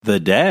The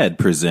Dad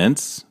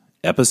presents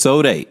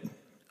Episode 8.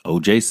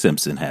 O.J.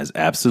 Simpson has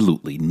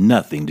absolutely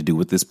nothing to do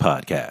with this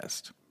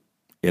podcast.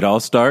 It all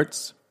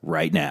starts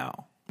right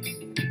now.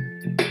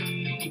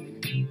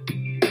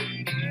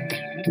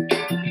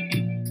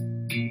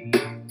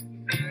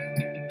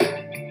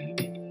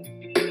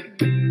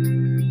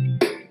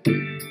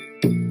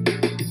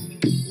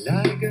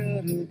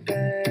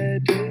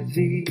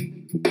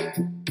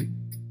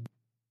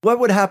 What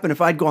would happen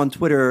if I'd go on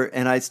Twitter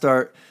and I'd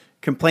start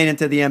complaining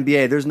to the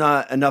NBA? There's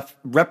not enough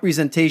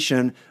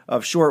representation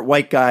of short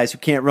white guys who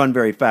can't run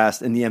very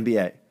fast in the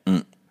NBA.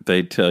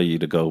 They tell you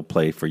to go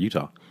play for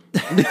Utah.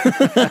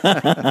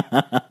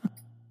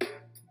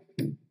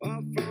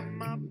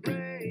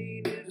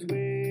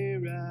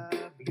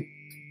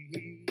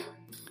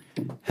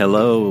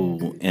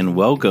 Hello and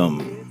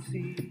welcome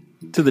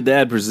to The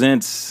Dad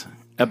Presents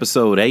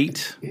Episode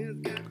 8.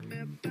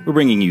 We're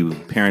bringing you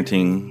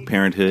parenting,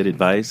 parenthood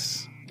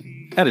advice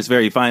at its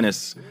very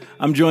finest.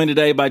 I'm joined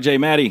today by J.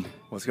 Maddie.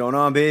 What's going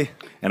on, B?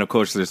 And of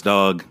course, there's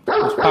Dawg.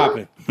 What's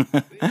popping?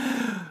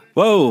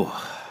 Whoa,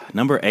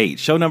 number 8.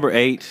 Show number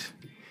 8.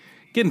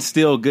 Getting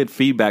still good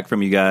feedback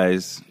from you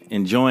guys.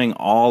 Enjoying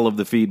all of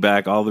the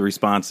feedback, all the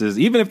responses.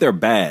 Even if they're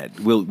bad,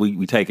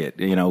 we take it.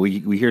 You know, we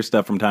hear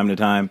stuff from time to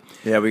time.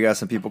 Yeah, we got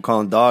some people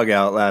calling Dawg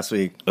out last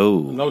week. Oh.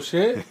 No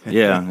shit?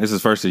 Yeah, this is the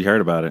first you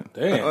heard about it.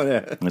 Damn. Oh,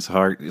 yeah. It's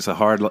hard.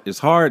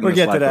 We'll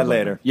get to that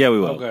later. Yeah, we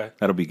will. Okay.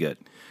 That'll be good.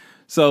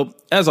 So,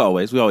 as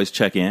always, we always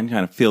check in,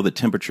 kind of feel the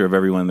temperature of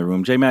everyone in the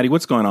room. J. Maddie,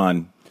 what's going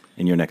on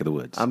in your neck of the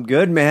woods? I'm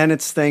good, man.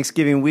 It's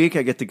Thanksgiving week.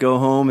 I get to go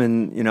home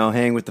and,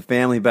 hang with the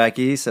family back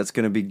east. That's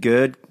going to be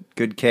good.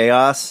 Good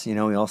chaos. We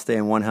all stay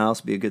in one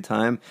house. Be a good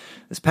time.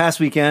 This past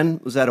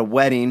weekend was at a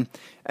wedding.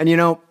 And,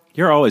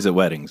 You're always at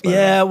weddings. By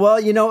yeah, well,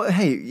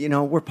 hey,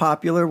 we're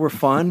popular. We're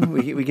fun.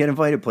 we get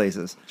invited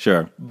places.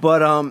 Sure.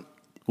 But,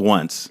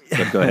 once.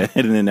 But go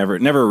ahead and then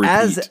never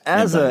repeat.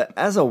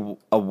 As a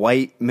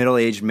white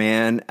middle-aged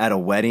man at a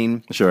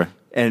wedding. Sure.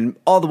 And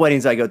all the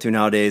weddings I go to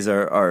nowadays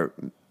are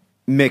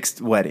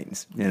mixed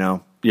weddings, Yeah.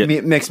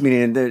 Mixed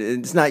meaning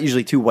it's not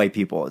usually two white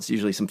people. It's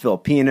usually some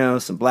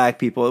Filipinos, some black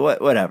people,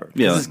 whatever.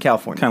 Yeah, this is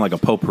California. Kind of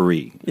like a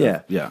potpourri.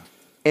 Yeah. Yeah.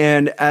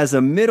 And as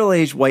a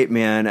middle-aged white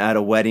man at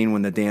a wedding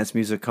when the dance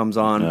music comes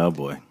on, Oh,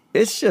 boy.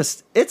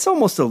 it's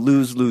almost a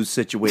lose-lose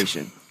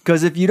situation.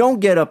 Because if you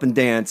don't get up and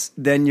dance,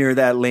 then you're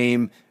that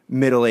lame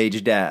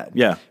middle-aged dad.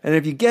 Yeah. And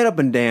if you get up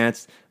and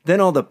dance, then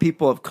all the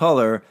people of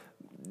color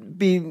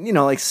be,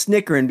 like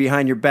snickering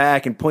behind your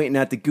back and pointing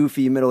at the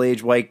goofy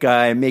middle-aged white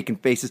guy and making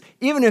faces,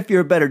 even if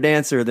you're a better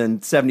dancer than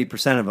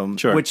 70% of them,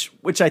 Sure.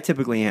 which I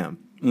typically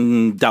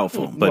am.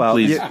 Doubtful, but well,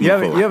 please. you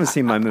haven't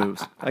seen my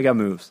moves. I got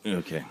moves.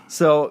 Okay.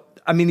 So,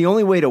 the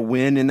only way to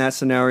win in that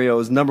scenario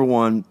is, number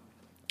one,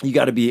 you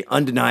got to be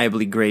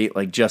undeniably great,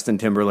 like Justin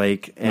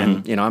Timberlake,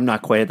 and, I'm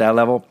not quite at that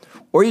level.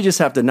 Or you just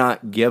have to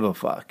not give a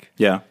fuck.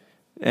 Yeah.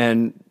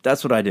 And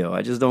that's what I do.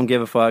 I just don't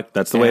give a fuck.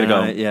 That's the way to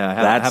go.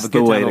 Have a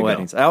good time at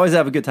weddings. I always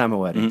have a good time at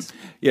weddings.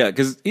 Yeah,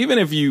 because even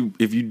if you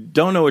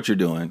don't know what you're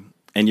doing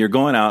and you're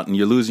going out and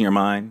you're losing your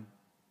mind,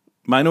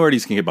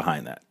 minorities can get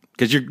behind that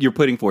because you're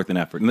putting forth an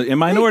effort. And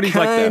minorities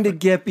like that. They kind of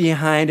get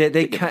behind it.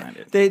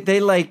 They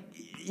like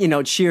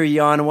cheer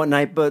you on and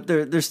whatnot, but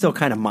they're still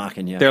kind of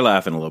mocking you. They're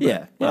laughing a little bit.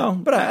 Yeah. Well,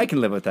 but I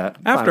can live with that.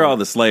 After all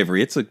the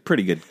slavery, it's a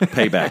pretty good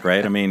payback,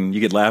 right? You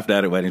get laughed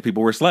at weddings.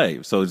 People were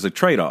slaves, so it's a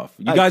trade-off.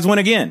 You guys win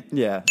again.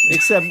 Yeah,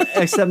 except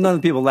none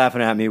of the people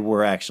laughing at me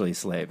were actually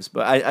slaves.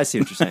 But I see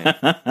what you're saying.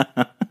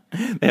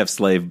 They have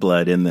slave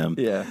blood in them.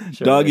 Yeah,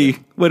 sure. Doggy,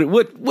 what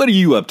are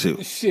you up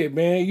to? Shit,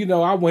 man.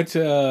 I went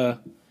to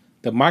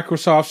the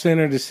Microsoft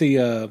Center to see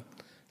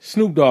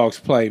Snoop Dogg's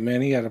play,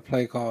 man. He had a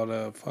play called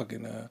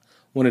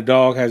When a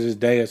Dog Has His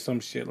Day or some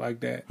shit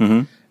like that.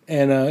 Mm-hmm.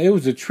 And it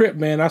was a trip,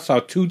 man. I saw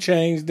 2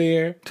 Chainz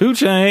there. 2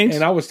 Chainz?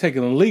 And I was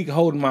taking a leak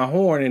holding my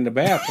horn in the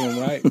bathroom,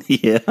 right?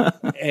 Yeah.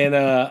 And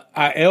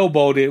I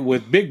elbowed it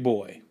with Big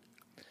Boy.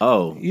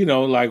 Oh.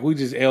 Like we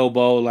just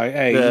elbow, like,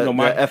 hey, the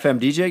my FM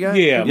DJ guy?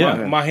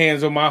 Yeah, my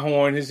hands on my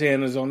horn, his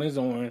hand is on his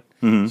horn.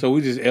 Mm-hmm. So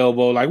we just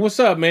elbow, like, what's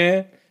up,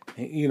 man?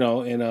 And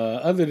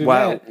other than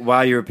that,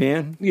 while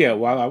European,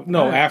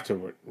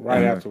 afterward,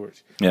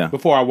 afterwards, yeah,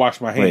 before I wash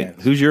my hands.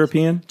 Wait, who's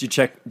European? Did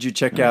you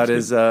check out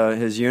his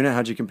unit?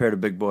 How'd you compare to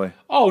Big Boy?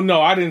 Oh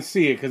no, I didn't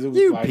see it because it was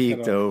you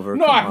peeked over.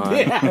 No, Come I on.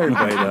 didn't.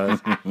 Everybody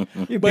does.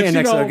 You're paying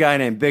next to a guy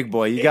named Big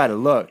Boy. You got to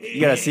look.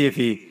 You got to see if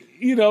he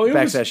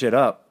backs that shit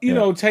up.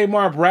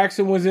 Tamar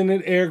Braxton was in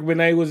it. Eric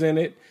Benet was in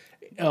it.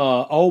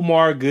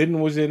 Omar Gooden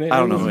was in it. I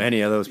don't know who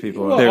any of those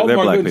people are. Well, they're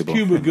Omar black Gooden's people.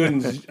 Cuba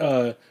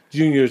Gooden's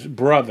Jr.'s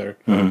brother.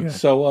 Mm-hmm.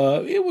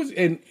 So it was,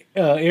 and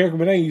Eric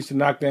Benet used to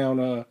knock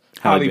down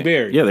Halle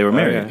Berry. Yeah, they were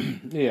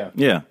married.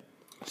 Yeah.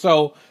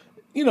 So,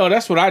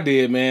 that's what I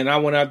did, man. I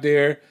went out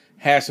there,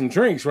 had some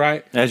drinks,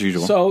 right? As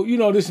usual. So,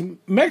 this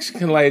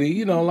Mexican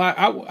lady, like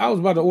I was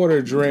about to order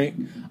a drink.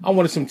 I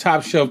wanted some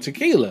top shelf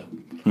tequila.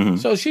 Mm-hmm.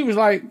 So she was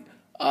like,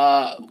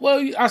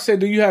 I said,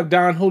 do you have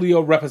Don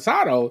Julio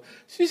Reposado?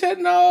 She said,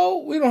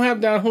 no, we don't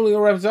have Don Julio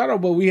Reposado,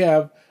 but we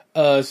have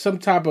some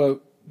type of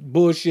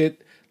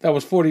bullshit that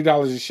was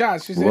 $40 a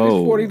shot. She said,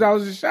 Whoa. it's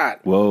 $40 a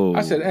shot. Whoa.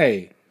 I said,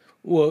 hey,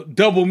 well,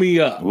 double me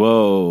up.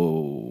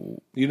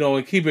 Whoa. You know,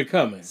 and keep it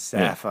coming.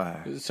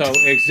 Sapphire. So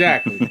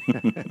exactly.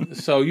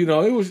 So, you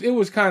know, it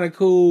was kind of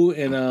cool,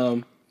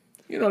 and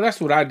you know,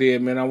 that's what I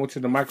did, man. I went to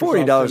the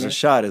Microsoft $40 Center. a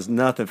shot is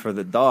nothing for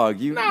the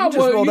dog. You just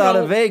but, rolled you out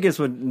know, of Vegas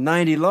with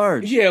 90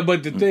 large. Yeah,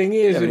 but the thing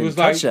is, haven't it even was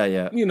like, touched that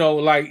yet. you know,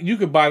 like you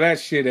could buy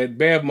that shit at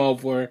Bevmo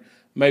for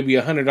maybe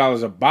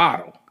 $100 a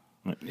bottle.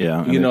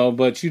 Yeah. You know,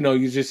 but you know,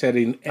 you just had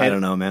I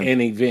don't know, man.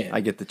 an event. I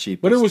get the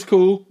cheapest. But it was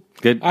cool.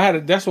 Good.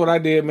 That's what I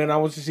did, man. I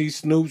went to see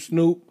Snoop.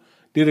 Snoop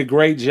did a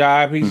great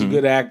job. He's a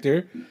good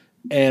actor.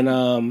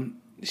 And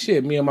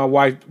shit, me and my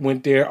wife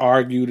went there,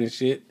 argued and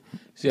shit.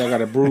 See, I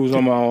got a bruise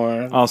on my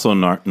arm. Also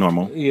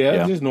normal.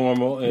 Yeah, just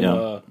normal.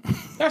 And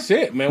that's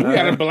it, man. We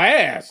had a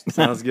blast.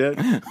 Sounds good.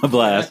 A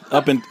blast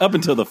up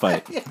until the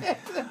fight. Okay,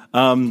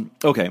 I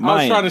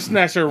was trying to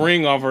snatch her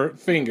ring off her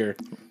finger.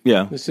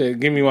 Yeah, They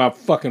said, "Give me my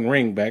fucking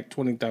ring back,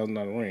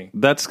 $20,000 ring."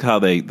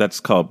 that's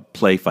called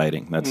play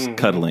fighting. That's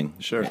cuddling.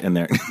 Sure. In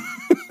there.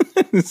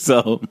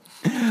 So,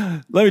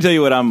 let me tell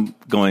you what I'm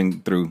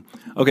going through.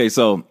 Okay,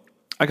 so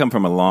I come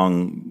from a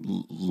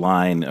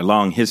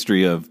long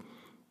history of,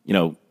 you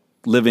know,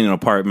 living in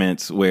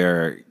apartments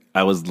where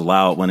I was the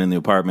loud one in the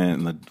apartment,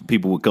 and the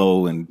people would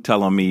go and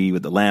tell on me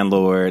with the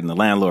landlord, and the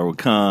landlord would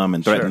come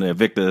and threaten to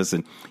evict us,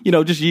 and, you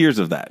know, just years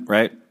of that,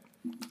 right?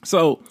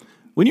 So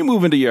when you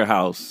move into your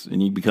house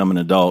and you become an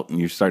adult and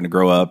you're starting to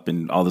grow up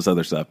and all this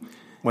other stuff,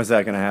 When's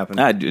that going to happen?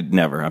 I'm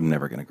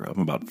never going to grow up.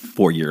 I'm about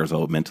 4 years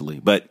old mentally.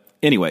 But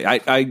anyway,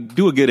 I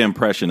do a good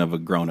impression of a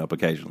grown-up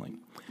occasionally.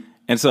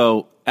 And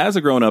so as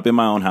a grown-up in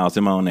my own house,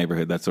 in my own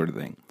neighborhood, that sort of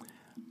thing,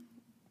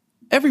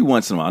 every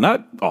once in a while,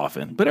 not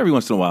often, but every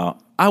once in a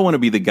while, I want to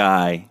be the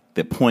guy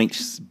that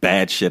points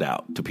bad shit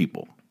out to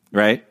people,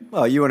 right?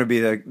 Well, you want to be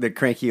the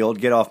cranky old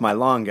get off my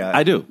lawn guy.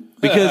 I do.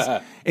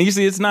 Because, and you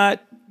see, it's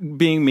not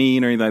being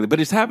mean or anything like that, but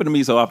it's happened to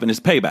me so often. It's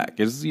payback.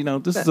 It's, you know,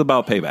 this is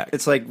about payback.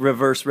 It's like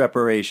reverse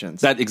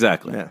reparations.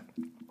 Exactly. Yeah.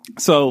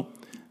 So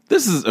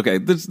this is, okay,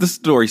 this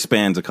story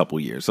spans a couple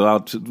years, so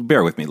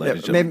bear with me, ladies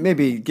and gentlemen.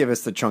 Maybe give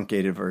us the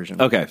truncated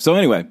version. Okay, so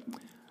anyway,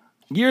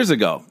 years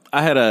ago,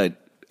 I had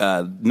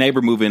a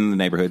neighbor move in the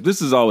neighborhood. This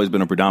has always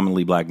been a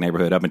predominantly black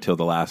neighborhood up until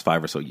the last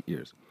 5 or so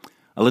years.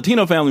 A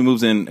Latino family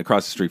moves in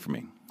across the street from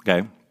me,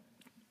 okay?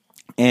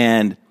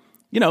 And,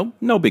 you know,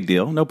 no big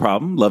deal, no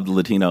problem. Love the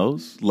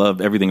Latinos,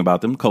 love everything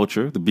about them,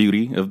 culture, the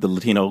beauty of the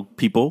Latino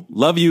people.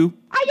 Love you,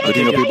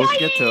 Latino people. Let's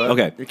get to it.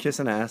 Okay. You're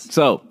kissing ass.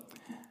 So,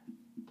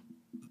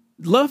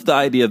 love the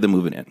idea of them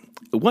moving in.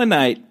 One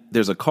night,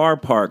 there's a car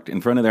parked in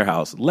front of their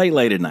house,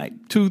 late at night,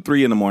 2,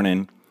 3 in the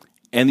morning,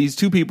 and these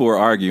two people were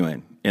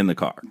arguing in the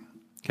car.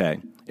 Okay.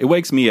 It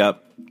wakes me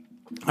up.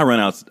 I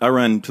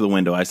run to the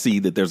window. I see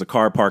that there's a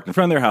car parked in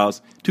front of their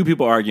house, two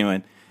people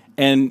arguing.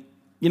 And,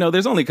 you know,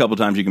 there's only a couple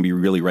times you can be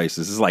really racist.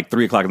 It's like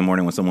 3 o'clock in the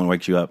morning when someone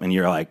wakes you up and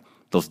you're like,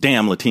 those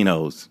damn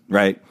Latinos,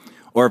 right?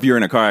 Or if you're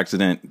in a car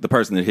accident, the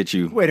person that hit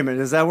you. Wait a minute.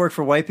 Does that work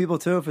for white people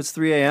too? If it's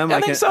 3 a.m.,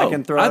 I think so. I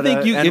can throw out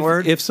an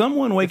N-word? If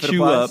someone wakes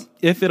you up,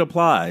 if it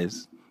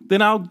applies,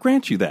 then I'll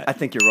grant you that. I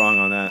think you're wrong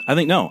on that. I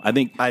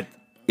think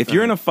if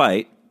you're in a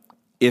fight,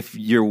 if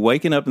you're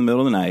waking up in the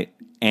middle of the night,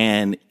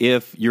 and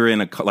if you're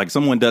in like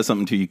someone does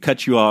something to you,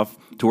 cut you off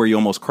to where you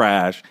almost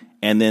crash,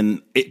 and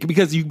then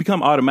because you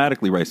become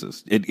automatically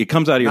racist, it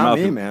comes out of your Not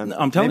mouth. me, man.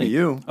 I'm telling Maybe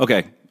you.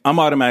 Okay, I'm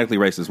automatically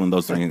racist when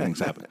those three things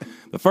happen.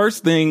 The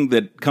first thing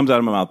that comes out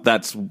of my mouth,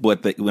 that's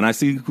what when I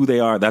see who they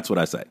are, that's what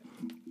I say.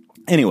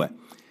 Anyway,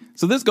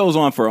 so this goes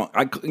on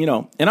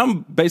and I'm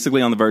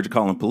basically on the verge of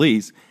calling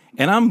police.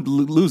 And I'm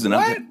losing.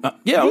 What?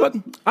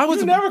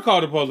 You never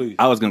called the police.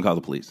 I was going to call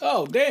the police.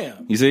 Oh,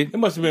 damn. You see? It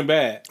must have been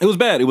bad. It was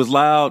bad. It was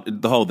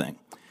loud, the whole thing.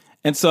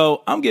 And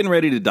so I'm getting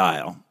ready to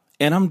dial.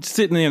 And I'm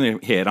sitting in their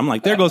head. I'm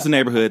like, there goes the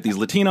neighborhood. These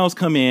Latinos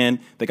come in.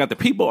 They got the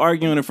people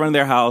arguing in front of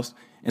their house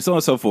and so on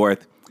and so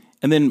forth.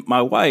 And then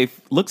my wife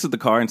looks at the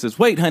car and says,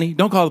 wait, honey,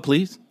 don't call the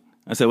police.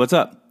 I said, what's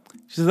up?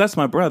 She says, that's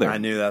my brother. I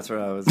knew that's where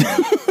I was. I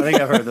think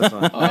I've heard this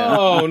one.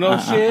 Oh, no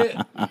shit.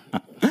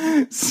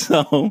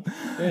 So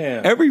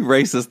every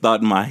racist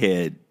thought in my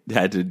head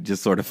had to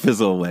just sort of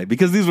fizzle away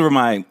because these were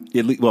my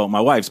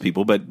wife's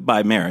people, but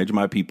by marriage,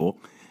 my people.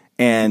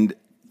 And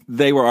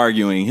they were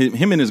arguing.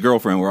 Him and his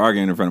girlfriend were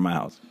arguing in front of my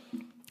house.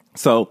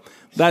 So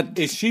that...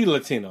 Is she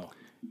Latino?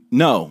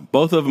 No,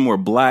 both of them were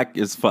black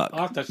as fuck.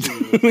 Oh, I thought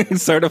she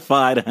was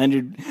certified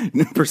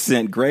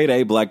 100% grade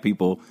A black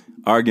people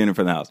arguing in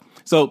front of the house.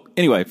 So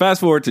anyway, fast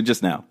forward to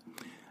just now,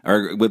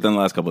 or within the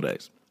last couple of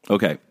days.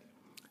 Okay.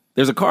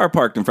 There's a car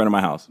parked in front of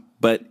my house,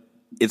 but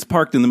it's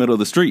parked in the middle of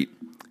the street.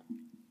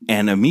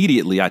 And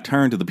immediately I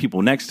turn to the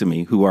people next to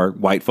me who are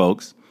white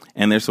folks,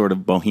 and they're sort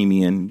of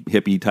bohemian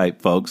hippie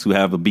type folks who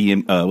have a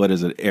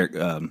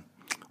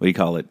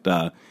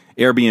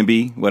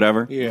Airbnb,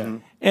 whatever. Yeah.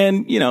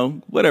 And, you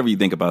know, whatever you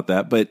think about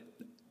that. But,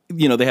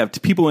 you know, they have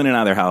people in and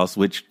out of their house,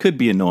 which could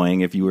be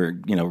annoying if you were,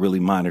 you know, really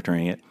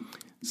monitoring it.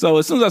 So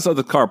as soon as I saw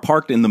the car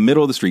parked in the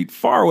middle of the street,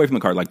 far away from the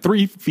car, like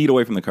 3 feet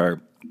away from the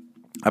car,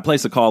 I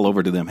placed a call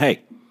over to them.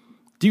 Hey,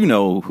 do you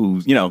know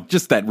who's, you know,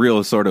 just that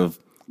real sort of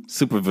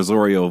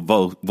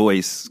supervisorial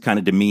voice, kind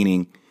of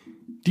demeaning.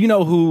 Do you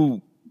know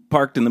who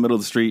parked in the middle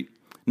of the street?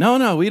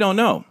 No, we don't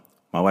know.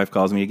 My wife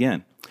calls me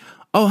again.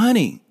 Oh,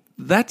 honey,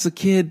 that's a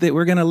kid that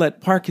we're going to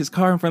let park his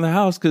car in front of the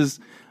house because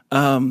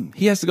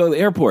he has to go to the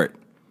airport.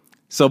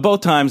 So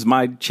both times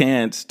my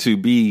chance to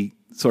be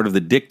sort of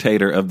the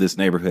dictator of this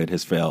neighborhood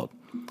has failed.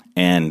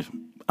 And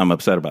I'm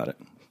upset about it.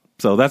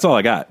 So that's all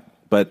I got.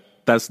 But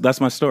that's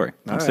my story.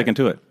 I'm sticking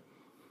to it.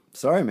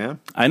 Sorry, man.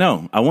 I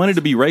know. I wanted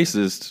to be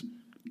racist,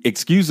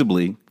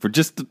 excusably, for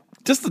just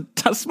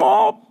a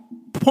small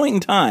point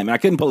in time. I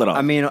couldn't pull it off.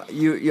 I mean,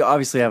 you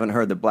obviously haven't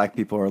heard that black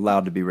people are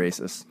allowed to be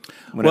racist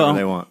whenever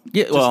they want.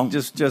 Yeah,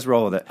 just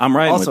roll with it. I'm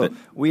riding also, with it.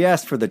 We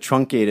asked for the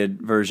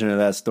truncated version of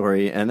that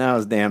story, and that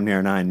was damn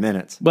near 9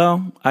 minutes.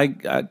 Well, I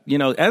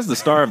as the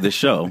star of the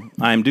show,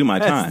 I am due my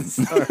time.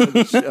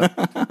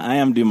 I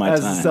am due my time.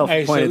 As the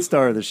self-appointed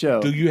star of the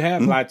show. Do you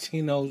have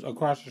Latinos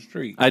across the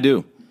street? I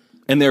do.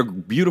 And they're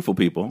beautiful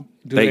people.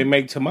 Do they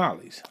make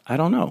tamales? I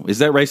don't know. Is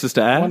that racist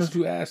to ask? Why don't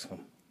you ask them?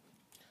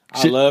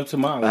 I love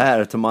tamales. I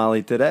had a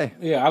tamale today.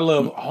 Yeah, I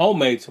love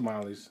homemade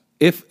tamales.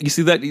 If you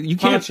see that, you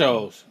can't.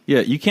 Ponchos. Yeah,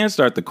 you can't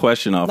start the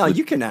question off. No,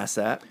 you can ask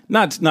that.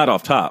 Not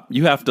off top.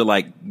 You have to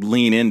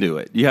lean into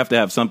it. You have to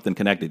have something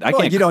connected.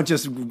 You don't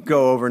just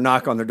go over,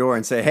 knock on their door,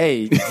 and say,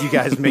 "Hey, you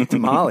guys make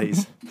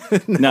tamales."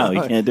 No,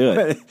 you can't do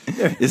it.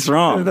 It's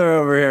wrong. They're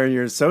over here and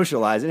you're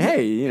socializing.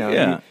 Hey, you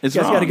it's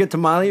guys wrong. got a good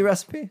tamale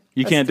recipe?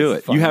 You can't do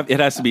it. It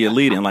has to be a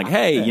lead in. Like,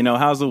 hey,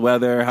 how's the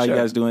weather? How you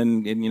guys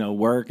doing? And,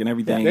 work and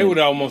everything. They would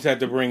almost have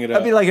to bring it up.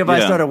 That'd be like if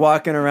I started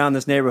walking around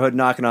this neighborhood,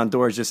 knocking on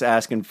doors, just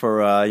asking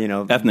for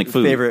ethnic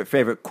food.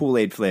 Favorite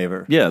Kool-Aid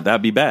flavor. Yeah,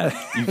 that'd be bad.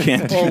 You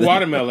can't do that.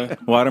 Watermelon.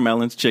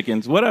 Watermelons,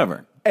 chickens,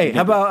 whatever. Hey,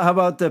 how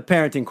about the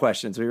parenting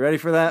questions? Are you ready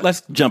for that?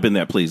 Let's jump in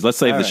there, please. Let's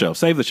save the show.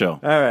 Save the show.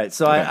 All right.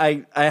 So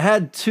I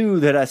had two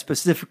that I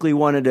specifically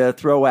wanted to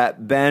throw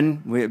at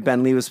Ben.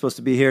 Ben Lee was supposed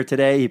to be here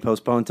today. He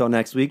postponed until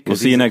next week. We'll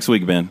see you next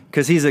week, Ben.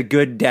 Because he's a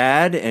good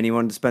dad, and he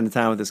wanted to spend the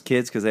time with his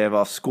kids because they have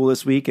off school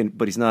this week.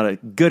 But he's not a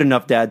good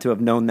enough dad to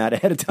have known that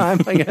ahead of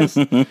time, I guess.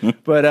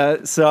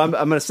 But so I'm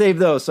going to save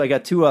those. So I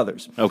got two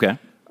others. Okay.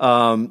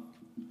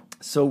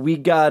 So we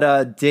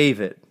got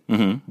David.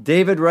 Mm-hmm.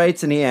 David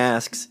writes and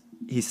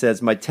he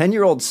says, my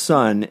 10-year-old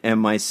son and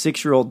my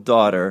 6-year-old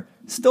daughter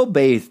still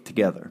bathe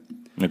together.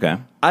 Okay.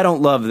 I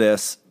don't love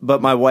this,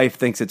 but my wife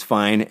thinks it's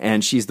fine,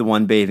 and she's the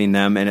one bathing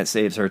them, and it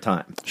saves her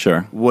time.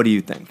 Sure. What do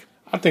you think?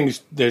 I think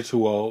they're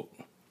too old.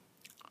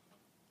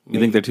 You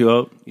think they're too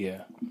old?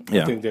 Yeah.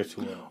 Yeah. I think they're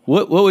too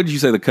old. What would you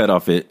say the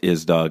cutoff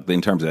is, Dawg,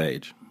 in terms of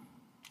age?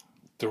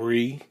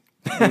 3.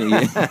 Man,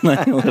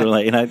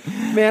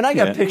 I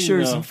got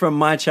pictures from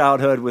my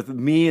childhood with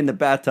me in the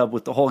bathtub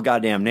with the whole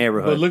goddamn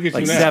neighborhood. But look at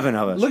you now. 7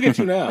 of us. Look at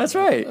you now. That's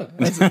right.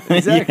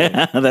 Exactly.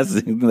 Yeah,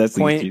 that's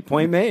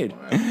point made.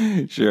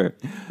 Sure.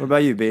 What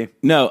about you, B?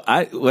 No,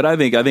 I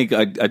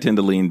tend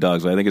to lean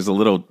Dawg's way. I think it's a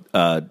little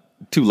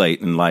too late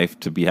in life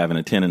to be having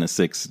a 10 and a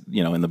 6,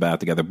 in the bath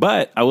together.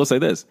 But I will say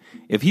this: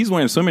 if he's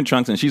wearing swimming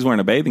trunks and she's wearing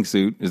a bathing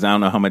suit, I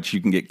don't know how much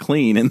you can get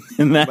clean in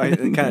that. Right,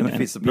 it kind of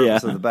defeats the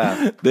purpose of the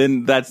bath.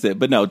 Then that's it.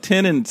 But no,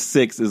 10 and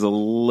 6 is at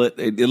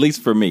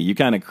least for me. You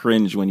kind of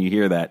cringe when you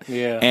hear that.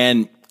 Yeah.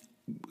 And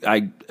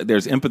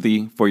there's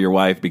empathy for your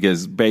wife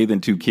because bathing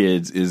 2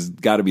 kids is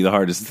got to be the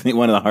hardest thing,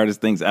 one of the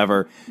hardest things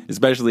ever,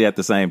 especially at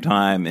the same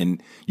time.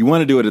 And you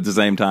want to do it at the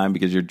same time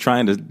because you're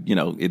trying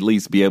to, at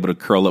least be able to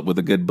curl up with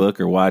a good book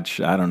or watch,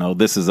 I don't know,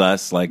 This Is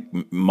Us, like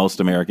most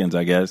Americans,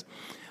 I guess.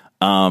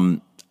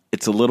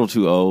 It's a little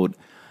too old.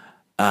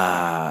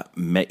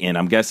 And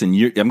I'm guessing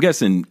you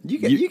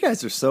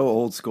guys are so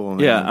old school, man.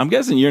 Yeah, I'm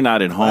guessing you're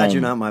not at home. Glad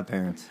you're not my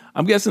parents.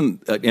 I'm guessing,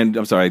 and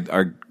I'm sorry,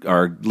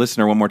 our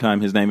listener, one more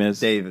time, his name is?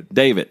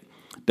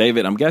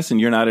 David, I'm guessing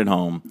you're not at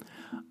home.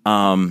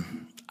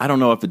 I don't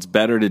know if it's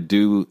better to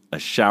do a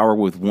shower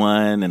with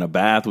one and a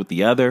bath with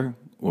the other,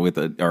 or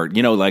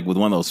like with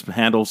one of those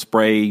handle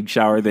spray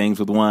shower things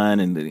with one,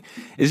 and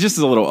it's just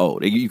a little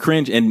old. You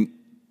cringe, and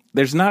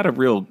there's not a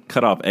real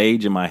cutoff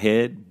age in my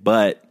head,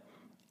 but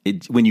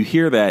when you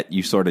hear that,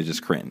 you sort of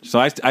just cringe. So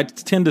I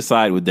tend to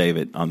side with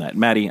David on that.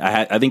 Maddie,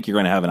 I think you're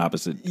going to have an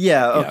opposite.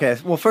 Yeah, okay.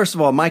 Well, first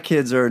of all, my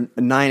kids are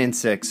 9 and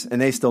 6,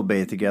 and they still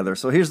bathe together.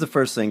 So here's the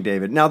first thing,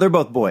 David. Now, they're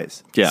both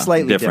boys. Yeah,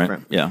 slightly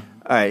different. Yeah.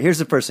 All right, here's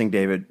the first thing,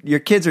 David. Your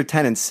kids are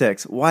 10 and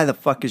 6. Why the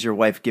fuck is your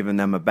wife giving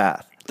them a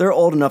bath? They're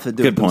old enough to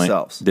do it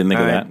themselves. Didn't think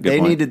of that.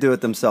 They need to do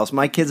it themselves.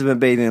 My kids have been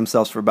bathing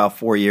themselves for about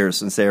 4 years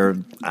since they were,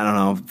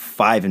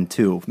 5 and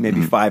 2,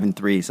 maybe 5 and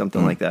 3,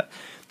 something like that.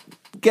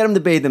 Get them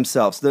to bathe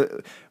themselves.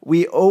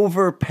 We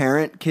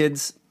over-parent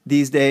kids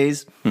these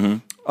days.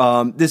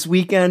 Mm-hmm. This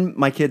weekend,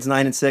 my kid's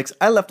 9 and 6.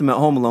 I left them at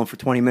home alone for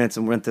 20 minutes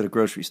and went to the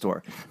grocery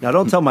store. Now,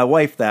 don't tell my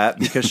wife that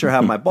because she'll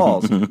have my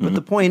balls. But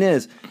the point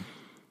is,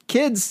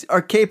 kids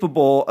are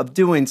capable of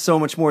doing so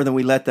much more than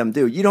we let them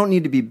do. You don't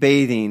need to be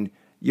bathing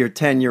your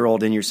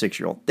 10-year-old and your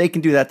 6-year-old. They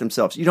can do that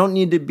themselves. You don't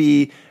need to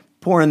be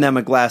pouring them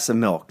a glass of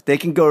milk. They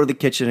can go to the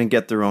kitchen and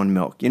get their own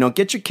milk.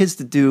 Get your kids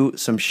to do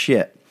some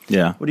shit.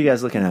 Yeah. What are you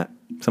guys looking at?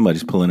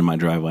 Somebody's pulling in my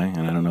driveway,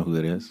 and I don't know who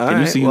it is. All Can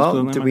right, you see who's well,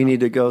 pulling in do my we need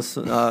to go?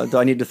 Do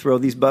I need to throw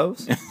these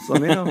bows? Just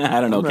let me know.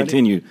 I don't know. I'm ready.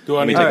 Continue. Do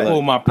I need Let me to take a pull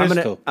look. my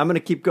pistol? I'm gonna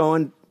keep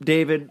going,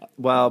 David.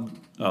 While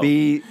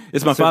B,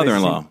 It's my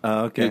father-in-law. Oh,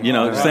 okay. You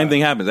know, All the right. same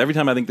thing happens. Every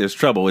time I think there's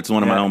trouble, it's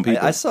one of my own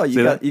people. I saw you.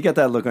 See that? You got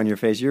that look on your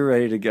face. You're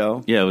ready to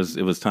go. Yeah,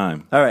 it was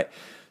time. All right.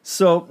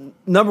 So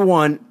number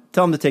one,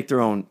 tell them to take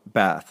their own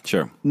bath.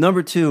 Sure.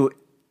 Number two,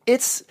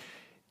 it's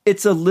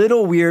a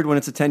little weird when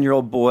it's a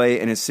 10-year-old boy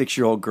and a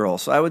 6-year-old girl.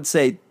 So I would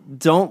say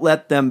don't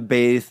let them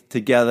bathe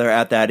together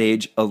at that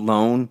age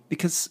alone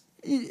because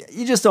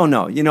you just don't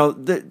know. You know,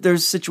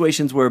 there's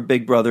situations where a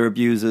big brother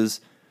abuses,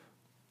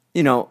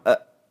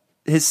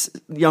 his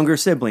younger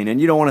sibling,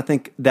 and you don't want to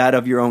think that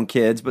of your own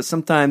kids, but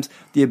sometimes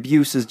the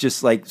abuse is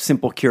just like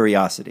simple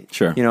curiosity.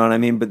 Sure. You know what I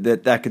mean? But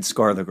that could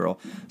scar the girl.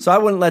 So I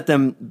wouldn't let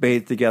them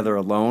bathe together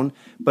alone.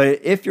 But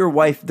if your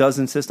wife does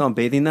insist on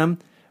bathing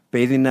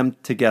them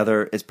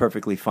together is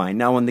perfectly fine.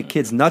 Now, when the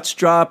kid's nuts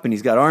drop and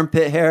he's got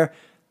armpit hair,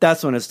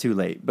 that's when it's too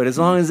late. But as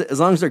long as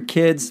they're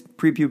kids,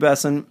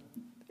 prepubescent,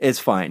 it's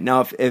fine.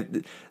 Now, if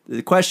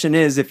the question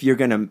is if you're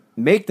going to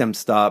make them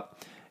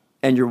stop,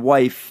 and your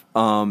wife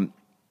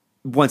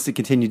wants to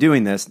continue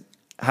doing this,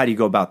 how do you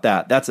go about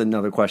that? That's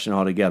another question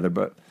altogether.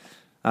 But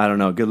I don't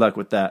know. Good luck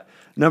with that.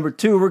 Number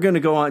two, we're going to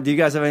go on. Do you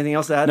guys have anything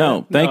else to add?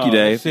 No, thank you,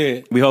 Dave. that's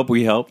it. We hope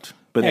we helped.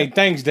 But Hey,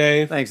 thanks,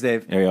 Dave. Thanks,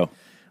 Dave. there you go.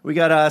 We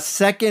got a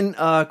second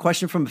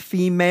question from a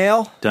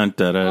female. Dun,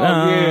 da, da, Oh,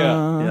 da.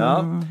 yeah.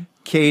 Yeah.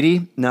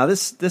 Katie. Now,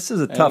 this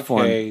is a tough Hey,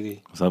 one.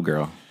 Katie. What's up,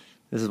 girl?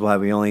 This is why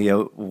we only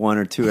get one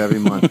or two every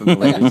month from the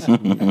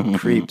ladies.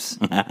 Creeps.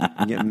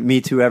 You get me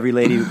too, every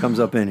lady who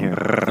comes up in here.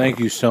 Thank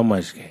you so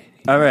much, Katie.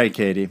 All right,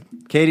 Katie.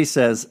 Katie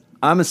says,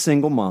 I'm a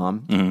single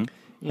mom,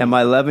 and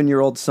my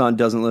 11-year-old son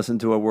doesn't listen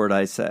to a word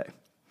I say.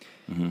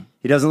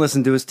 He doesn't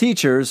listen to his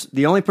teachers.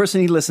 The only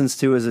person he listens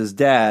to is his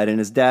dad, and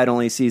his dad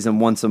only sees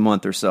him once a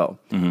month or so.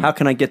 How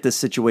can I get this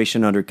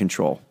situation under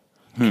control?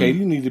 Katie,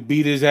 you need to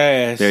beat his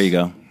ass. There you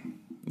go.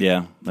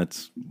 Yeah,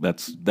 that's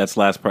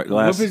last part.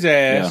 Whip his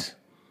ass.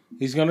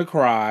 He's going to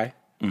cry,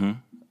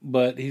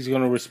 but he's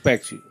going to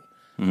respect you.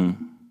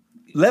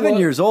 11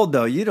 years old,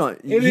 though. You don't.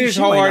 It is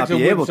she might hard not to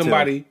be whip able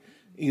somebody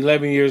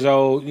 11 years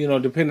old,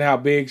 depending how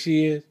big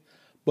she is.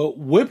 But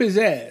whip his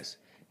ass.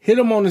 Hit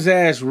him on his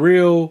ass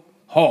real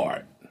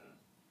hard.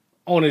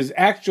 On his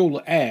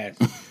actual ass.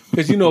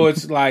 Because,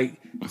 it's like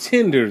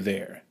tender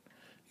there.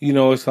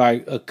 It's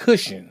like a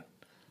cushion.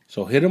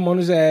 So hit him on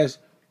his ass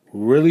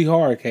really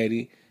hard,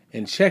 Katie,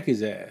 and check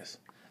his ass.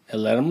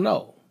 And let him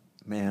know.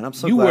 Man, I'm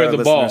so You glad wear our the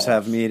listeners balls.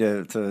 have me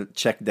to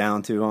check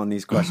down to on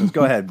these questions.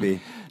 Go ahead, B.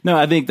 No,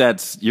 I think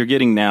you're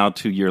getting now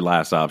to your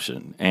last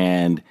option.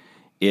 And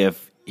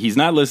if he's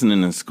not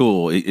listening in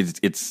school,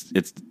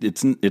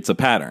 it's a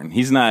pattern.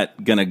 He's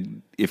not gonna.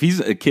 If he's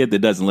a kid that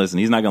doesn't listen,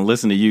 he's not gonna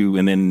listen to you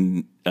and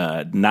then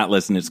not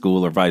listen at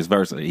school or vice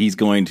versa. He's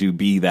going to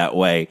be that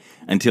way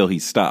until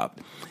he's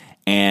stopped.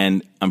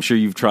 And I'm sure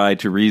you've tried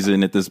to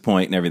reason at this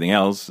point and everything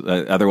else.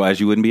 Otherwise,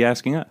 you wouldn't be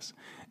asking us.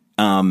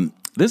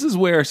 This is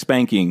where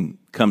spanking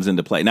comes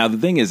into play. Now, the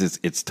thing is,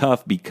 it's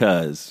tough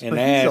because But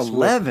he's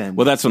 11.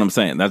 well, that's what I'm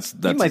saying. That's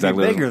might be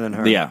exactly bigger than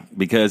her. Yeah,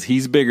 because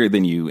he's bigger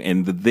than you,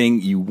 and the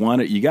thing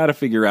you got to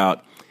figure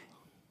out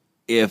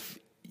if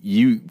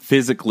you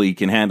physically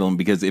can handle him.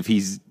 Because if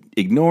he's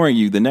ignoring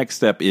you, the next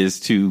step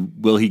is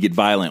will he get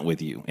violent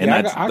with you? And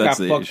I that's got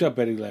the fucked issue. up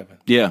at 11.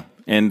 Yeah,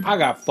 and I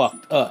got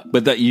fucked up.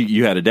 but that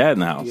you had a dad in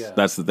the house. Yeah.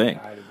 That's the thing.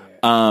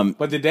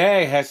 But the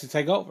dad has to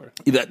take over.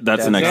 That's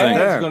the next right thing.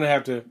 there. Dad's going to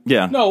have to.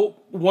 Yeah. No,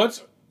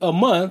 once a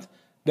month,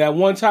 that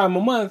one time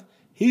a month,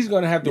 he's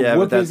going to have to Yeah,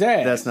 whip but his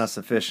ass. that's not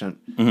sufficient.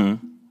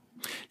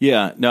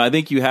 Yeah, no, I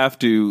think you have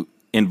to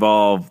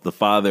involve the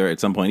father at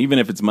some point, even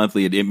if it's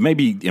monthly. It may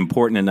be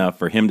important enough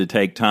for him to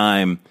take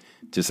time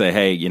to say,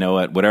 "Hey, you know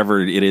what? Whatever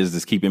it is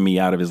that's keeping me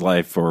out of his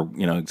life for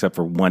except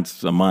for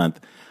once a month,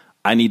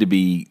 I need to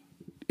be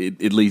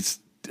at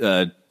least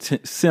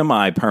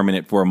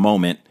semi-permanent for a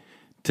moment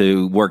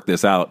to work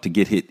this out to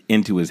get it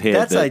into his head."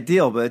 That's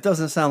ideal, but it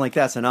doesn't sound like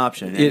that's an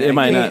option. It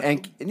might not.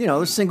 And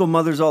there's single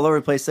mothers all over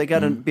the place. They got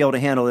to be able to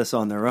handle this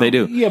on their own. They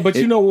do. Yeah, but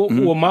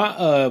what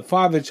my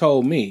father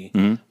told me,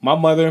 my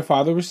mother and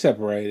father were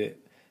separated,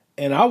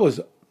 and I was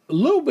a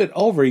little bit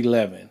over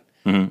 11,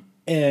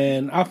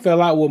 and I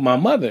fell out with my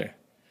mother,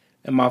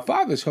 and my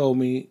father told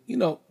me,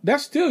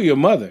 that's still your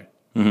mother.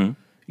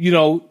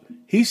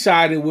 He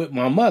sided with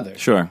my mother.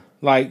 Sure.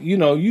 Like, you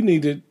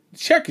need to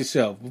check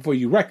yourself before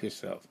you wreck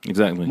yourself,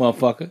 Exactly.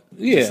 motherfucker.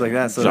 Yeah, Just like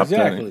that. So Drop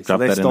that in. exactly. Drop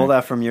they that in stole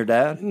there. that from your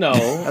dad? No,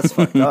 That's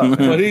fucked up.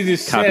 but he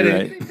just said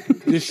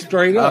it just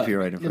straight up.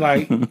 Copyright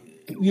infringement. Like,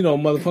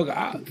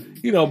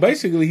 motherfucker,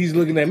 basically he's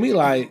looking at me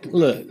like,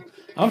 look,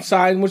 I'm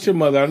siding with your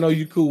mother. I know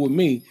you cool with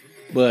me,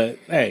 but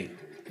hey,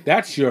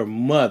 that's your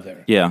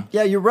mother. Yeah.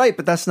 Yeah, you're right,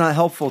 but that's not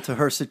helpful to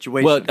her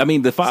situation. Well, I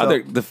mean, the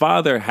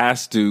father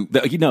has to.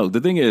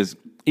 The thing is,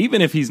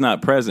 even if he's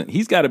not present,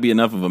 he's got to be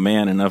enough of a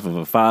man, enough of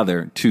a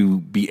father to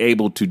be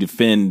able to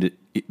defend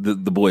the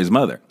boy's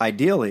mother.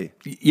 Ideally.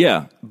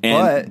 Yeah,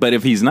 but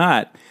if he's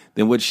not,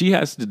 then what you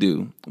have to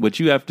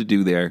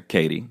do there,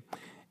 Katie,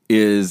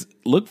 is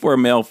look for a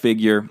male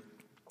figure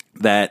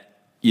that,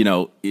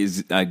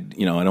 is, I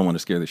don't want to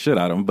scare the shit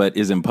out of him, but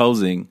is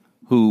imposing,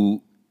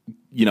 who,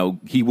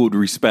 he would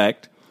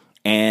respect,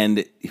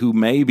 and who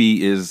maybe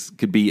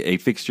could be a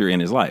fixture in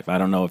his life. I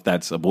don't know if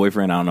that's a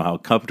boyfriend. I don't know how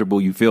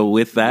comfortable you feel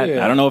with that.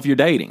 Yeah. I don't know if you're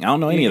dating. I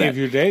don't know any of that. If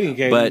you're dating,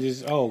 Katie, but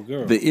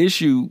girl. The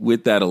issue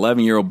with that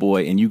 11-year-old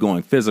boy and you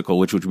going physical,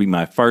 which would be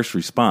my first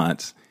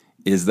response,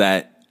 is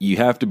that you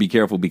have to be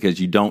careful because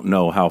you don't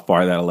know how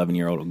far that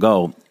 11-year-old will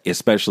go,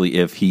 especially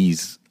if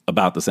he's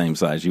about the same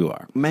size you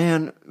are.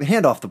 Man,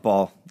 hand off the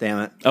ball, damn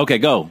it. Okay,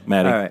 go,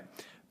 Maddie. All right.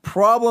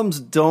 Problems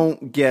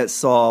don't get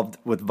solved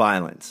with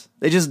violence.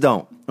 They just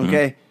don't,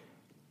 okay? Mm-hmm.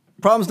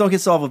 Problems don't get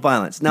solved with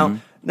violence.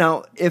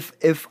 Now,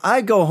 if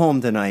I go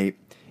home tonight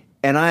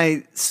and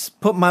I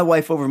put my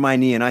wife over my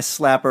knee and I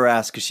slap her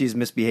ass because she's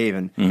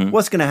misbehaving,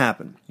 what's going to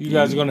happen? You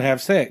guys are going to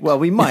have sex. Well,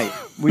 we might.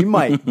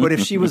 But if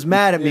she was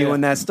mad at me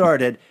when that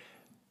started,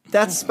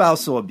 that's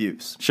spousal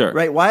abuse. Sure.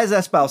 Right? Why is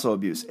that spousal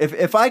abuse?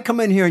 If I come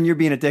in here and you're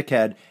being a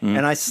dickhead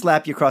and I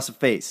slap you across the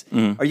face,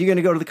 are you going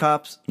to go to the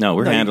cops? No,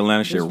 we're handling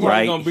that shit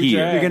right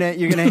here.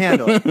 You're going to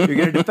handle it. You're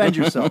going to defend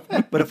yourself.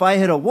 But if I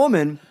hit a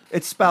woman,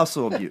 it's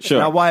spousal abuse. Sure.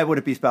 Now, why would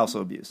it be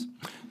spousal abuse?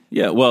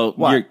 Yeah, well,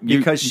 why?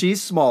 Because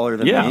she's smaller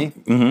than me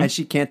and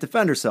she can't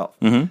defend herself.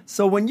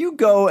 So when you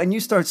go and you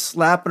start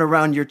slapping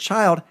around your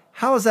child,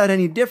 how is that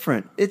any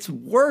different? It's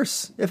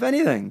worse, if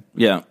anything.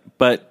 Yeah,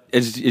 but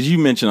as you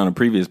mentioned on a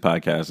previous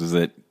podcast, is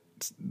that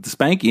the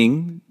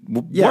spanking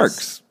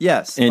works.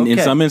 Yes. In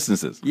some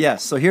instances.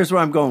 Yes. So here's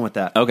where I'm going with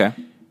that. Okay.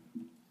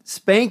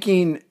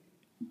 Spanking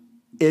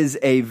is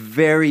a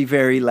very,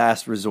 very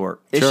last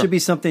resort. It should be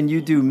something you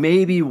do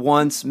maybe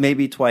once,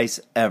 maybe twice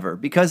ever,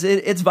 because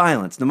it's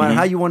violence. No matter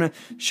how you want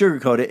to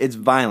sugarcoat it, it's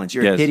violence.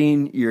 You're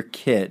hitting your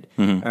kid.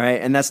 All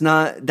right. And that's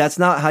not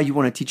how you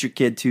want to teach your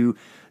kid to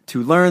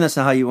learn. That's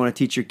not how you want to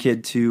teach your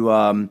kid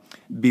to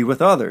be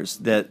with others.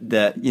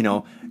 That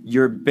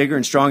you're bigger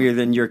and stronger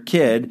than your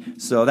kid,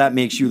 so that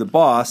makes you the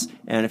boss.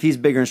 And if he's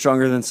bigger and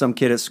stronger than some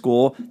kid at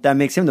school, that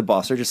makes him the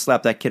boss. Or just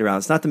slap that kid around.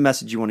 It's not the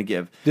message you want to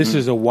give. This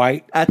is a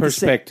white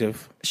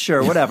perspective.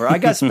 Sure, whatever. I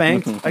got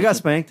spanked.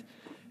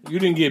 You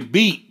didn't get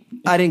beat.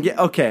 I didn't get...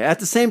 Okay, at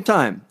the same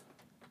time,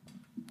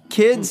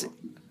 kids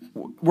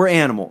were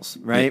animals,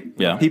 right?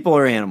 Yeah. People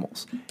are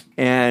animals.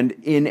 And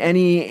in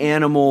any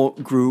animal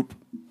group,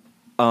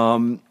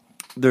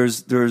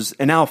 there's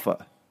an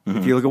alpha.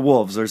 If you look at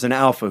wolves, there's an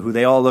alpha who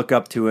they all look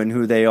up to and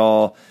who they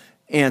all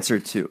answer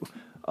to.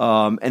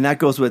 And that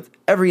goes with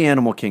every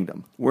animal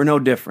kingdom. We're no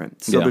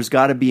different. So there's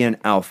got to be an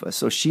alpha.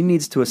 So she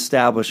needs to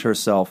establish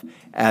herself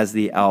as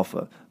the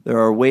alpha. There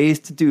are ways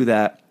to do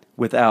that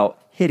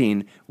without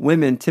hitting.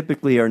 Women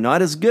typically are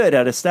not as good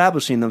at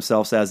establishing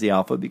themselves as the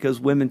alpha because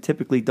women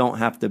typically don't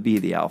have to be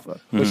the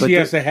alpha. But she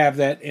has to have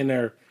that in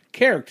her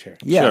character.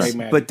 Yes,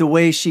 but the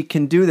way she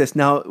can do this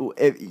now,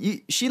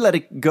 she let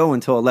it go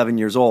until 11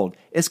 years old.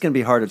 It's going to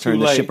be hard to turn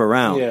the ship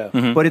around.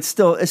 Yeah. But it's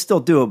still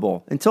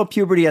doable. Until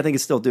puberty, I think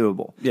it's still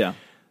doable. Yeah.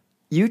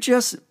 You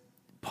just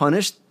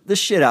punish the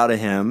shit out of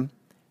him,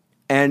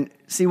 and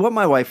see what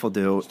my wife will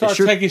do. Start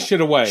taking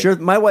shit away. Sure,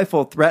 my wife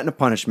will threaten a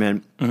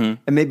punishment, and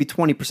maybe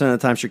 20% of the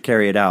time she'll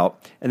carry it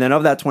out. And then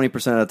of that 20%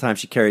 of the time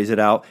she carries it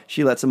out,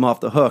 she lets him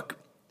off the hook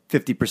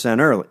 50%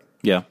 early.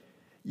 Yeah.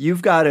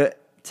 You've got to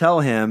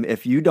tell him,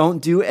 if you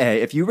don't do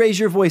if you raise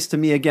your voice to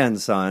me again,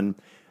 son,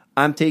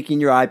 I'm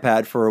taking your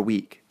iPad for a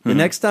week. The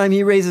next time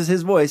he raises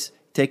his voice,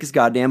 take his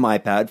goddamn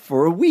iPad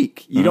for a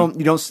week. You don't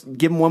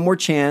give him one more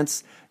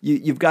chance.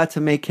 You've got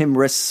to make him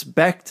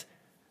respect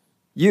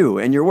you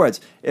and your words.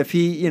 If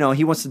he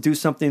wants to do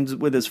something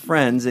with his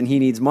friends and he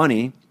needs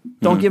money,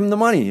 don't give him the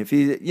money. If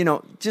he,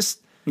 just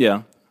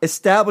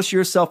establish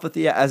yourself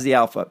as the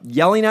alpha.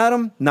 Yelling at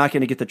him, not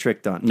going to get the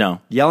trick done.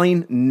 No.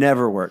 Yelling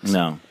never works.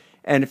 No.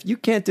 And if you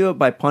can't do it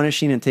by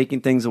punishing and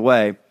taking things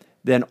away,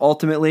 then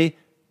ultimately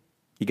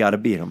you got to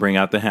beat him. Bring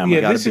out the hammer.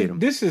 You got to beat him.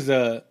 This is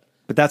a...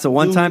 But that's a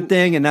one-time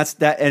thing, and that's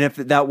that. And if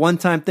that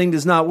one-time thing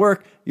does not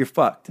work, you're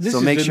fucked.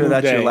 So make sure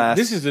that's your last.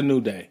 This is a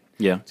new day.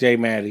 Yeah. J.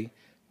 Maddie.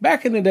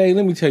 Back in the day,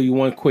 let me tell you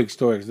one quick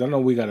story, because I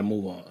know we got to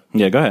move on.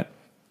 Yeah, go ahead.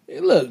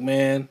 Hey, look,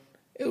 man,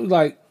 it was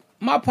like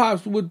my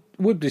pops would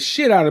whip the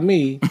shit out of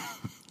me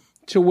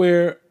to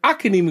where I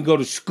couldn't even go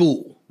to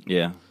school.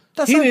 Yeah.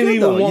 That's he not didn't good,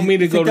 even though. want me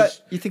to go to...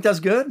 You think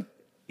that's good?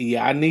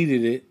 Yeah, I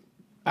needed it.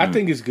 I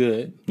think it's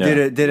good.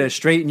 Yeah. Did it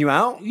straighten you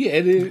out? Yeah,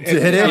 it is.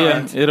 Did it?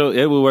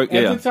 Yeah, it will work.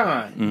 At the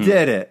time.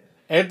 Did it?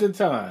 At the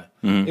time.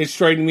 It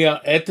straightened me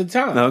out at the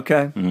time.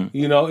 Okay.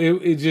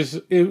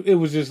 It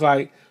was just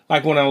like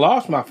when I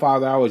lost my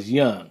father, I was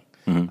young.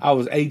 I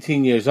was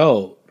 18 years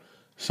old.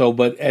 So,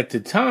 but at the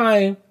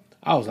time,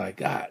 I was like,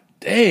 God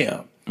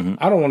damn,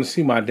 I don't want to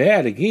see my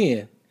dad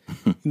again.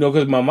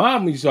 Because my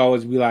mom used to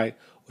always be like,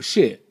 well,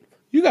 shit,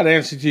 you got to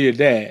answer to your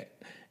dad.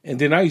 And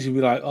then I used to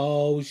be like,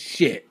 oh,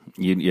 shit.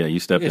 You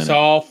stepped in. It's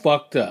all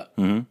fucked up.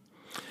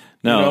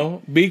 No. You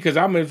know? Because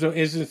I'm in some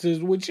instances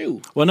with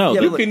you. Well, no.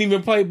 You couldn't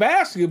even play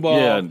basketball.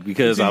 Yeah,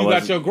 because until you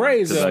got your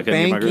grades up.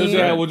 Spanking.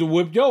 Your dad would have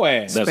whipped your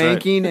ass. That's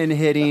Spanking and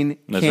hitting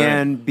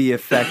can be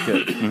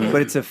effective,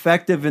 but it's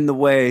effective in the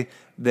way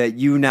that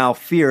you now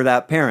fear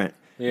that parent.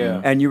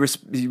 Yeah. And you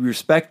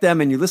respect them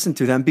and you listen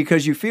to them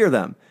because you fear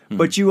them.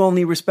 But you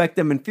only respect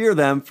them and fear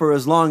them for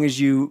as long as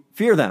you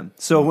fear them.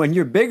 So when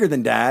you're bigger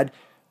than dad,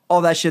 all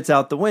that shit's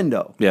out the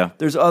window. Yeah.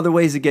 There's other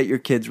ways to get your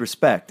kids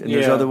respect. And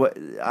there's other ways.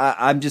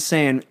 I'm just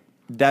saying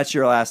that's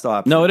your last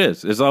option. No, it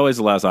is. It's always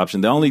the last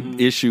option. The only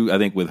issue, I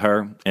think, with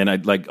her, and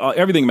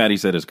everything Maddie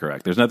said is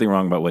correct. There's nothing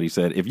wrong about what he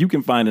said. If you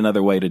can find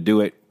another way to do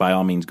it, by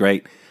all means,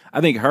 great.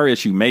 I think her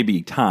issue may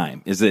be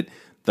time. Is that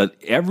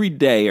every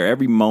day or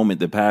every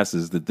moment that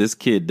passes that this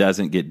kid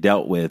doesn't get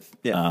dealt with,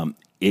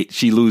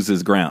 she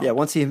loses ground. Yeah,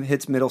 once he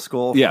hits middle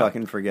school,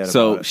 fucking forget about it.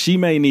 So she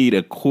may need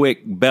a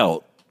quick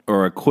belt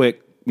or a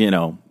quick,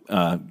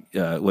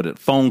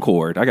 phone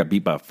cord. I got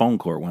beat by a phone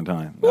cord one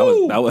time.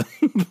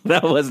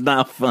 That was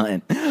not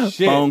fun.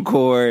 Shit. Phone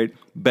cord,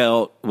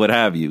 belt, what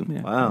have you.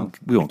 Yeah, Wow.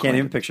 we won't Can't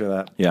even picture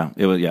that. Yeah,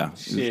 it was. Yeah,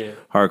 Shit.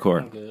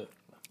 Hardcore.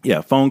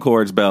 Yeah, phone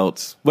cords,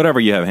 belts, whatever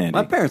you have handy.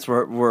 My parents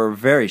were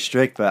very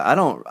strict, but I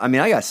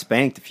got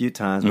spanked a few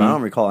times, but I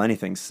don't recall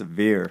anything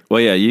severe. Well,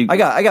 yeah,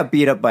 I got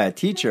beat up by a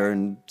teacher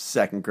in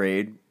second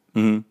grade.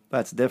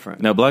 That's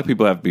different. Now, black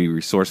people have to be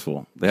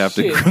resourceful. They have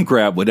to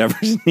grab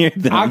whatever's near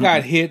them. I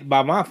got hit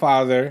by my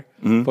father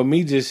for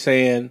me just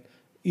saying,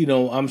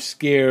 I'm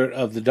scared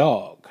of the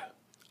dog.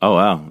 Oh,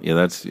 wow.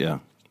 Yeah,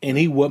 And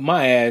he whipped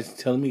my ass,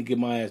 telling me to get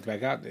my ass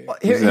back out there.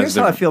 Here's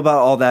how I feel about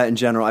all that in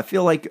general. I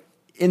feel like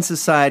in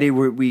society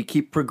we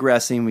keep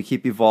progressing, we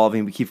keep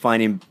evolving, we keep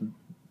finding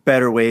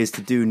better ways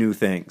to do new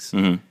things.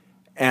 And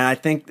I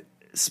think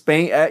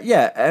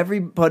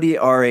everybody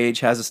our age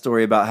has a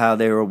story about how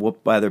they were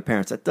whooped by their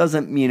parents. That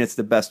doesn't mean it's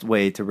the best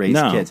way to raise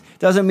kids.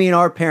 Doesn't mean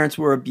our parents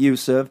were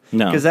abusive,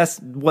 because that's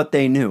what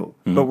they knew.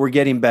 But we're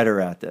getting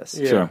better at this.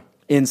 Yeah. Sure.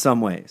 In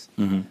some ways.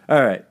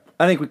 All right.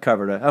 I think we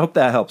covered it. I hope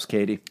that helps,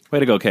 Katie. Way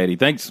to go, Katie.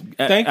 Thanks.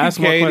 Thank you, ask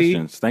more Katie.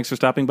 questions. Thanks for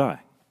stopping by.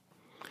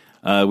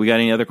 We got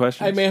any other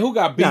questions? Hey, man, who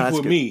got beef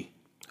with good. me?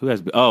 Who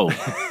has? Oh,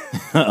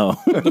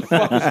 What the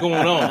fuck is going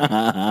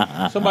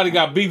on? Somebody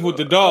got beef with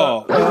the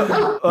dog.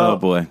 oh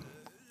boy.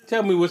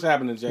 Tell me what's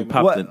happening, Jay.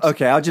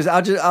 Okay, I'll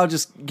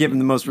just give him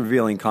the most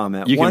revealing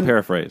comment. You can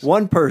paraphrase.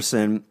 One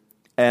person,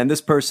 and this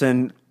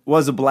person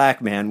was a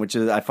black man, which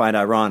is I find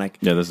ironic.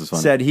 Yeah, this is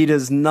funny. Said he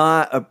does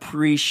not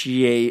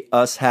appreciate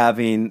us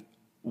having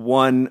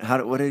one.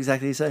 What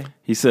exactly did he say?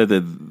 He said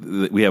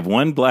that we have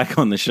one black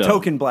on the show.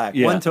 Token black.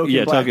 Yeah, One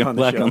token black on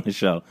the show. on the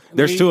show.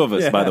 There's two of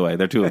us, Yeah. by the way.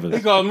 There are two of He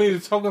us. called me the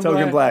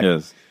token Black.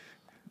 Yes.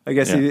 I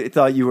guess he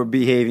thought you were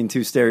behaving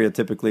too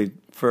stereotypically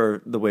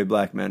for the way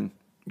black men.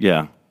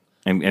 Yeah.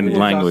 And What was I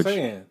language.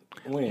 saying?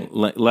 When?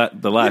 The last You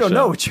don't show.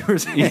 know what you were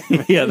saying.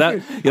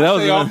 that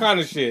was Say all kind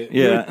of shit.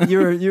 yeah. you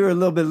were a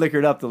little bit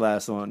liquored up the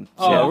last one.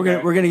 So Oh, okay.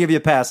 we're gonna give you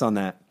a pass on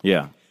that.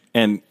 Yeah.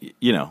 And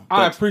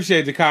I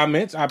appreciate the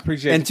comments. I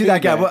appreciate And the to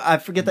that guy, feedback. I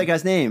forget that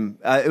guy's name.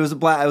 It was a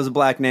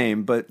black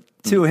name, but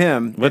to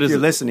him, what if is you're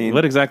it? listening,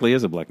 What exactly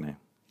is a black name?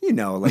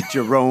 like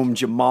Jerome,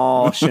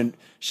 Jamal,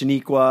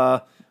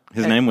 Shaniqua.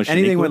 His name was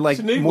anything Shaniqua? with like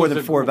Shaniqua's more than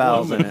a 4 good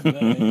vowels in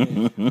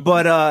woman. it.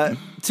 But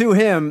to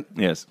him,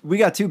 Yes. we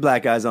got 2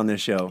 black guys on this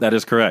show. That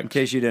is correct. in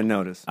case you didn't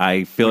notice.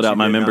 I filled Which out you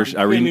my did not. membership.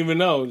 I didn't even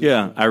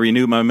know. I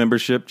renewed my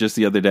membership just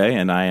the other day,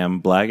 and I am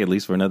black at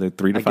least for another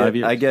 3 to 5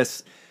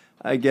 years.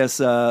 I guess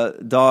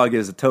Dawg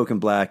is a token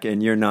black,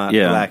 and you're not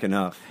Yeah. black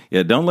enough.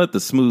 Yeah, don't let the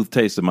smooth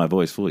taste of my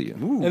voice fool you.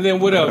 And then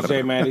what else,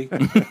 Jay Matty?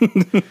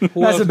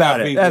 That's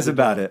about it. That's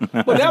about it.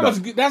 But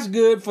that's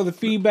good for the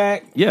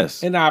feedback.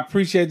 Yes. And I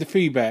appreciate the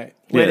feedback.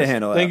 Way to Yes.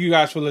 handle that. Thank you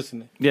guys for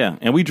listening. Yeah,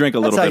 and we drink a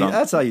little bit on.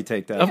 That's how you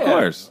take that. Of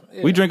course.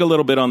 We drink a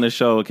little bit on this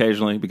show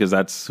occasionally because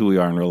that's who we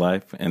are in real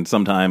life. And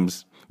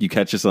sometimes you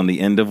catch us on the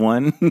end of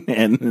one,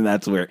 and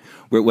that's where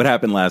what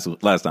happened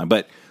last time.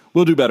 But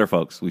we'll do better,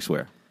 folks. We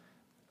swear.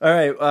 All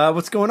right,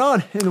 what's going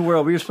on in the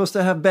world? We were supposed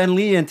to have Ben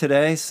Lee in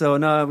today, so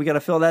no, we got to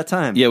fill that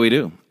time. Yeah, we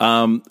do.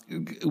 I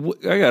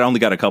only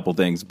got a couple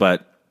things,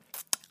 but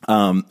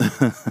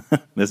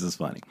this is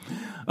funny.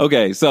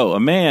 Okay, so a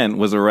man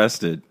was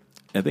arrested.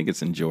 I think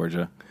it's in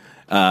Georgia.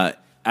 Man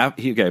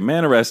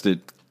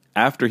arrested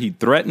after he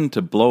threatened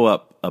to blow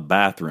up a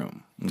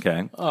bathroom.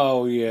 Okay.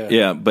 Oh, yeah.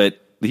 Yeah, but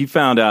we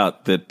found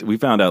out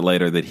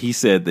later that he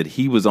said that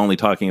he was only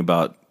talking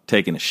about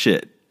taking a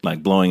shit,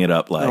 like blowing it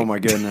up. Like, Oh my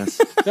goodness.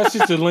 That's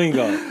just the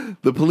lingo.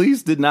 the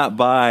police did not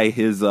buy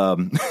his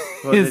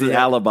his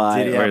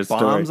alibi Did he or have his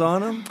bombs story.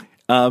 on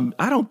him?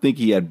 I don't think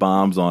he had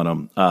bombs on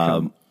him.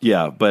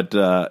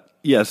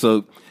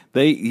 So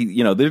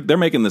they're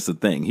making this a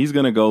thing. He's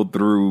going to go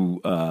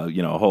through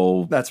a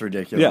whole. That's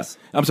ridiculous.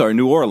 Yeah, I'm sorry.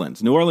 New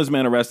Orleans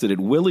man arrested at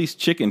Willie's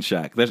Chicken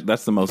Shack.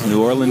 That's the most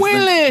New Orleans.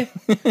 Willie!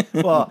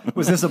 Well,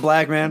 was this a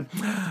black man?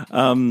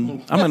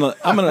 I'm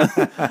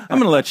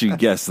gonna let you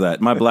guess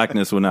that. My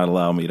blackness will not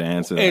allow me to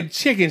answer that. And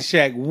Chicken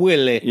Shack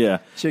Willie. Yeah,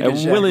 Chicken at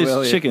Shack Willie's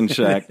Willie. Chicken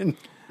Shack.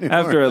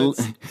 After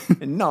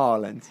In New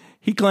Orleans.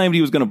 He claimed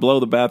he was going to blow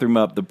the bathroom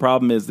up. The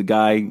problem is the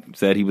guy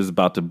said he was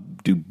about to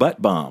do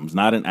butt bombs,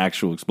 not an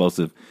actual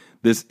explosive.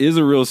 This is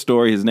a real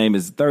story. His name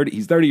is 30.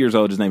 He's 30 years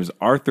old. His name is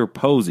Arthur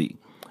Posey.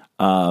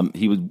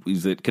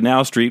 He's at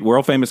Canal Street,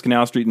 world famous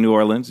Canal Street in New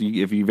Orleans.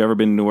 If you've ever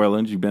been to New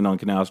Orleans, you've been on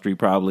Canal Street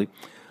probably.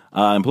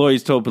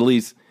 Employees told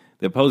police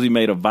that Posey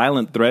made a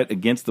violent threat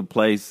against the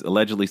place,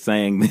 allegedly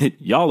saying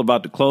that y'all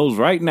about to close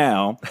right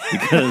now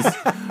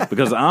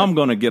because I'm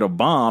going to get a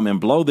bomb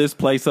and blow this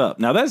place up.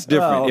 Now that's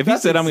different. Well, if he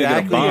said I'm going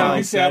to get a bomb,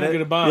 he said I'm going to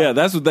get a bomb. Yeah,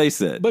 that's what they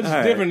said. But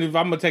it's different if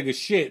I'm going to take a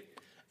shit.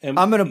 And,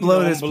 I'm going to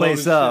blow this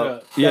place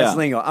up. Yeah. That's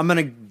lingo. I'm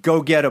going to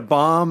go get a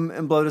bomb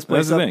and blow this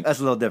place up. That's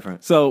a little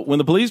different. So when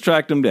the police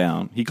tracked him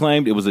down, he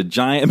claimed it was a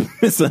giant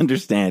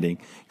misunderstanding,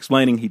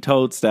 explaining he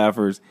told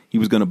staffers he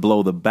was going to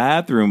blow the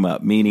bathroom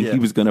up, meaning he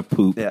was going to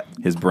poop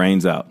his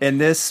brains out. And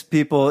this,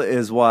 people,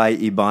 is why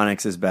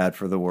Ebonics is bad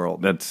for the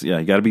world. That's,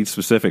 you got to be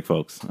specific,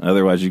 folks.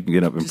 Otherwise, you can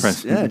get up in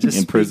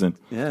prison.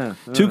 Yeah.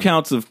 2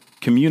 counts of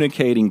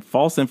communicating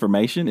false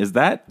information. Is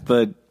that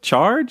the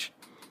charge?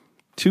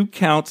 2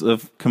 counts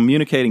of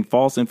communicating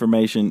false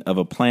information of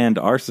a planned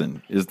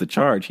arson is the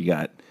charge he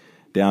got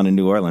down in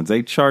New Orleans.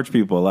 They charge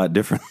people a lot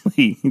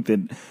differently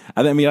than,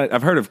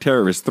 I've heard of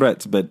terrorist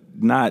threats, but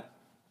not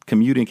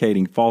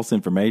communicating false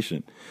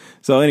information.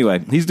 So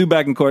anyway, he's due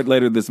back in court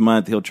later this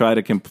month. He'll try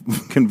to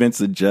convince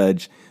the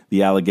judge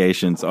the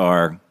allegations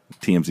are,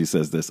 TMZ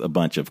says this, a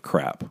bunch of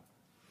crap.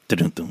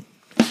 Dun-dun-dun.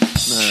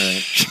 All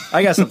right.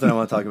 I got something I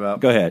want to talk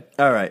about. Go ahead.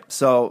 All right.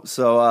 So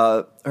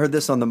heard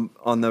this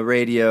on the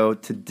radio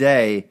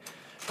today.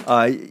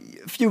 A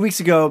few weeks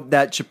ago,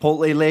 that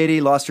Chipotle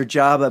lady lost her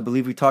job. I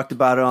believe we talked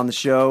about it on the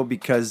show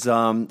because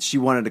she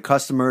wanted a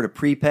customer to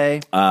prepay.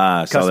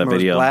 I saw that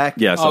video. Black.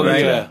 Yeah, I saw that.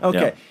 Yeah. Okay.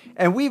 Yeah.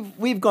 And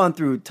we've gone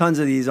through tons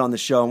of these on the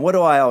show. And what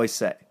do I always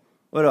say?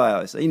 You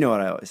know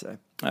what I always say.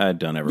 I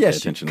don't ever pay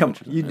attention. Come on,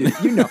 you do.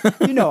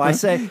 You know. I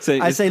say,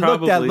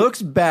 look, that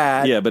looks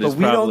bad, but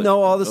we don't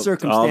know all the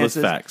circumstances,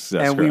 all the facts,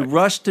 and we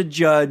rush to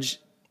judge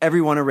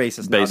everyone a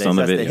racist based nowadays. on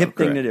the That's video. the hip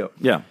thing Correct. to do.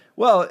 Yeah.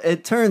 Well,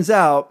 it turns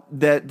out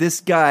that this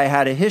guy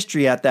had a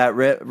history at that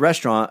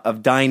restaurant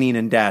of dining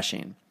and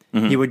dashing.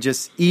 Mm-hmm. He would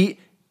just eat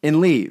and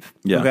leave.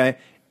 Yeah. Okay.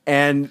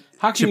 And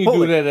how can you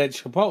do that at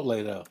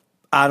Chipotle though?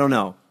 I don't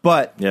know,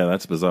 but yeah,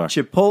 that's bizarre.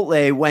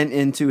 Chipotle went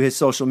into his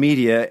social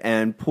media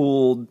and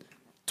pulled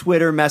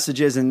Twitter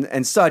messages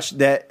and such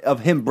that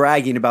of him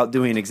bragging about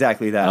doing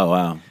exactly that. Oh,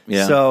 wow.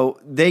 Yeah. So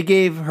they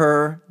gave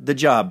her the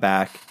job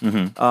back.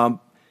 Mm-hmm.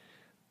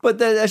 But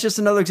that's just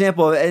another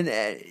example. And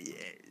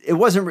it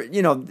wasn't,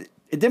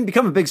 it didn't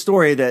become a big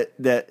story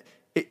that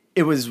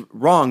it was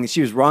wrong.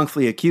 She was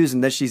wrongfully accused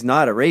and that she's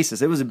not a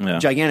racist. It was a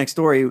gigantic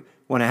story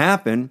when it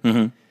happened.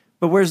 Mm-hmm.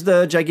 But where's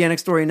the gigantic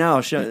story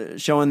now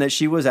showing that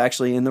she was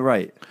actually in the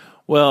right?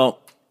 Well,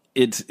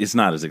 it's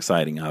not as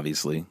exciting,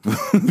 obviously.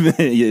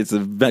 It's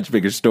a much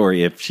bigger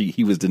story if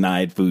he was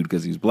denied food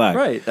because he's black.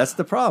 Right, that's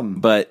the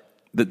problem. But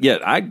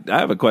I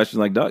have a question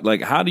like Dawg.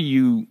 Like, how do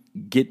you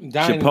get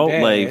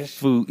Chipotle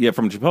food? Yeah,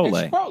 from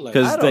Chipotle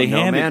because they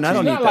hand it. I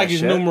don't it's not like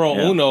it's numero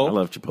uno. I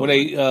love Chipotle. Where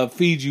they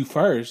feed you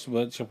first,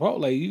 but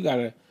Chipotle you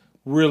gotta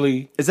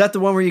really. Is that the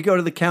one where you go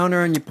to the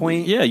counter and you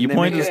point? Yeah, you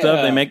point the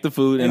stuff. They make the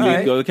food and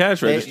you go to the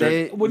cash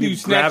register. What do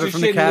you grab it from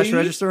the cash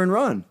register and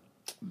run?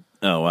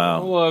 Oh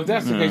wow! Well, if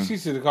that's the case, she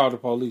should have called the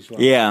police. Right?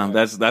 Yeah,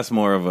 that's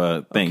more of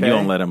a thing. Okay. You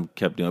don't let them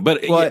keep doing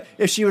it. But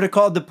if she would have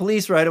called the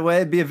police right away,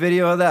 it'd be a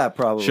video of that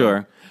probably.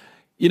 Sure.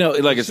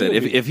 Like I said,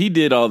 if he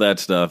did all that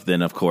stuff,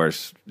 then of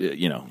course,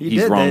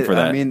 he's wrong for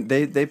that. I mean,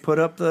 they put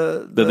up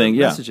the thing,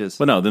 messages.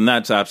 But no, then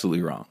that's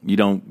absolutely wrong. You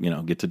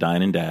don't, get to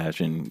dine and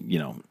dash and,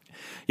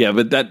 Yeah,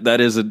 but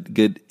that is a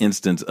good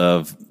instance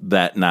of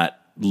that not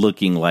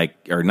looking like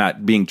or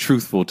not being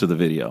truthful to the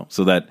video.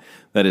 So that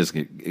is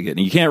good.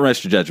 You can't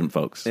rush to judgment,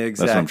 folks.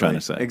 Exactly. That's what I'm trying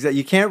to say. Exactly.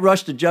 You can't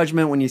rush to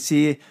judgment when you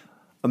see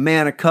a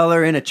man of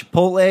color in a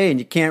Chipotle, and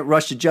you can't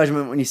rush to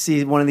judgment when you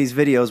see one of these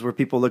videos where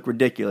people look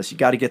ridiculous. You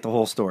got to get the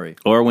whole story.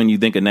 Or when you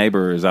think a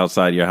neighbor is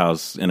outside your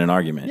house in an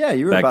argument. Yeah,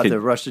 you were about to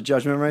rush to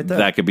judgment right there.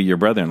 That could be your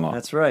brother-in-law.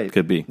 That's right.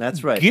 Could be.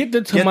 That's right. Get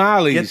the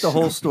tamales. Get the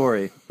whole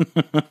story.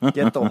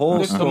 Get the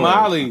whole story.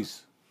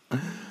 Tamales.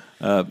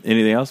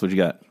 Anything else? What you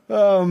got?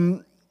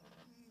 My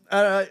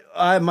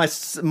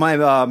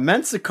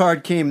Mensa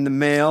card came in the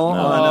mail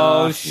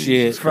on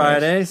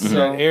Friday.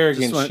 So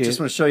arrogant shit. Just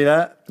want to show you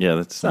that. Yeah,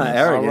 that's not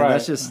arrogant. Right.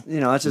 That's just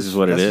that's just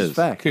what it is.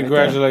 Fact.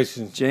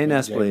 Congratulations, Jay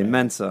Nesple,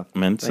 Mensa.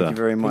 Mensa. Thank you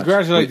very much.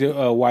 Congratulations to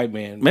a white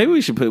man. Maybe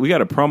we got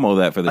to promo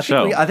that for the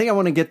show. I think I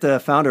want to get the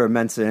founder of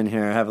Mensa in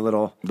here. Have a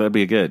little. That'd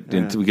be good.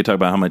 Yeah. We could talk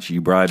about how much you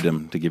bribed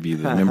him to give you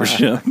the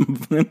membership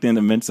in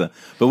the Mensa.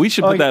 But we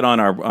should put that on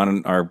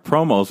our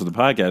promos for the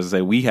podcast and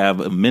say we have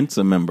a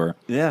Mensa member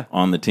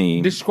on the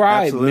team.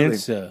 Describe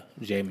Mensa,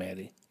 J.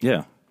 Maddie.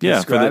 Yeah.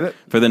 Yeah,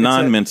 for the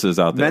non-Mensas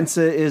out there.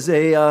 Mensa is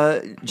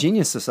a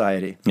genius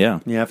society.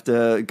 Yeah. You have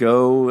to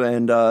go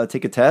and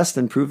take a test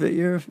and prove that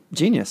you're a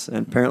genius.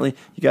 And apparently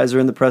you guys are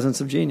in the presence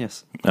of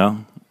genius.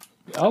 Oh.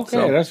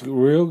 Okay, that's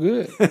real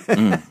good.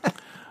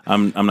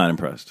 I'm not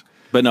impressed.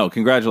 But no,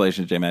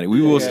 congratulations, J. Maddie.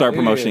 We will start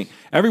promoting.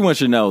 Everyone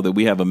should know that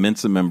we have a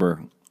Mensa member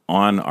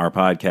on our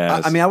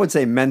podcast. I would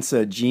say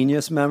Mensa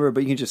Genius member,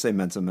 but you can just say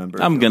Mensa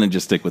member. I'm going to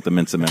just stick with the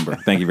Mensa member.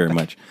 Thank you very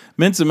much.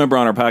 Mensa member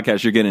on our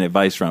podcast, you're getting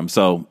advice from.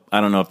 So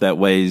I don't know if that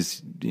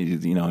weighs,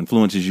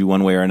 influences you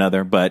one way or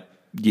another, but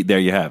there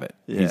you have it.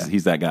 Yeah.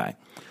 He's that guy.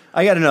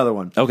 I got another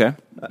one. Okay.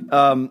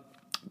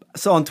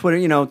 So on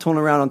Twitter, tooling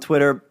around on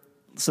Twitter,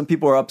 some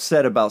people are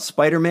upset about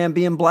Spider-Man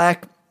being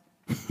black.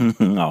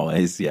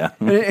 Always, yeah.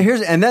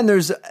 And then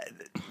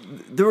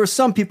there were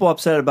some people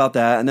upset about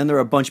that, and then there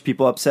were a bunch of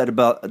people upset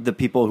about the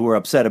people who were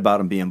upset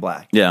about him being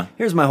black. Yeah.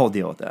 Here's my whole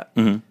deal with that.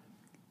 Mm-hmm.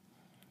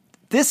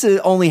 This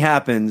only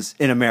happens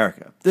in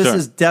America. This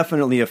is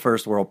definitely a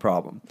first world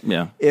problem.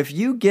 Yeah. If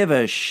you give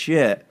a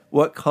shit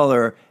what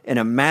color an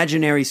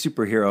imaginary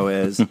superhero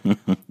is,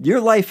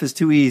 your life is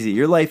too easy.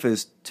 Your life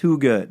is too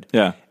good.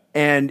 Yeah.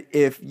 And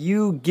if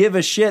you give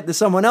a shit that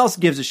someone else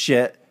gives a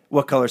shit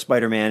what color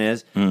Spider-Man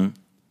is,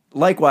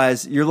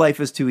 likewise, your life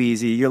is too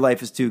easy. Your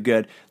life is too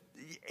good.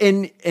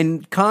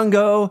 In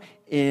Congo,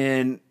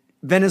 in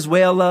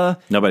Venezuela,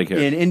 nobody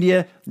cares. In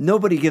India,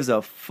 nobody gives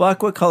a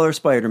fuck what color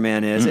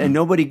Spider-Man is, and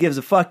nobody gives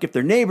a fuck if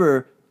their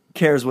neighbor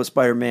cares what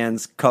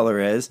Spider-Man's color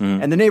is,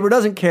 and the neighbor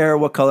doesn't care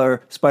what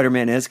color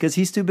Spider-Man is because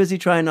he's too busy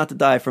trying not to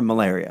die from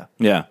malaria.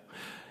 Yeah.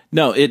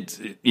 No, it's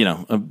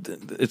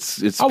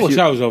I wish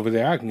I was over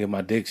there. I can get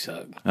my dick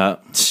sucked.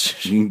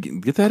 You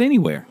can get that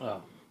anywhere.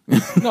 Oh.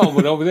 No,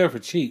 but over there for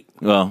cheap.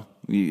 Well,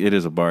 it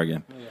is a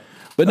bargain. Yeah.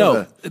 But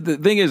no, the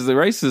thing is, the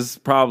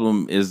racist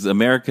problem is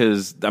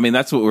America's. I mean,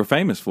 that's what we're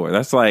famous for.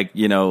 That's like, I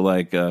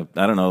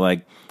don't know,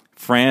 like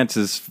France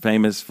is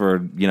famous for,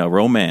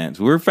 romance.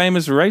 We're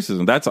famous for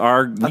racism. That's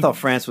our. I thought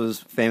France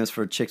was famous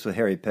for chicks with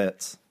hairy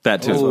pits.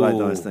 That too. That's what I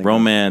thought I was thinking.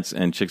 Romance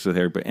and chicks with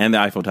hairy pits and the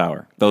Eiffel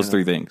Tower. Those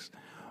three things.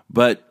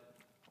 But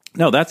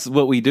no, that's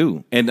what we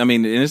do. And I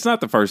mean, and it's not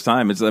the first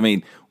time.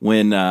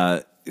 When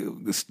the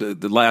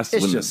last.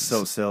 It's just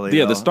so silly.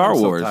 Yeah, though. the Star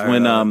Wars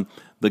when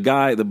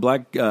the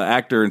black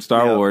actor in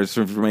Star Yep. Wars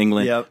from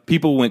England, Yep.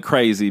 people went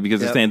crazy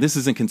because they're saying this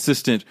isn't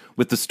consistent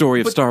with the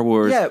story of Star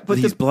Wars. Yeah, but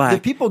he's black. The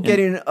people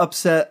getting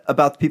upset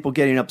about the people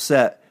getting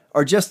upset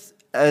are just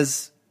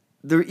as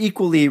they're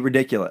equally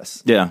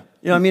ridiculous. Yeah,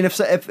 I mean,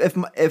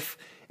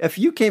 if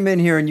you came in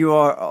here and you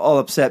are all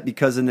upset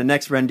because in the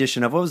next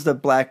rendition of what was the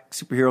black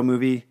superhero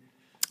movie?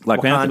 Black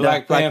Panther.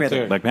 Black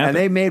Panther. And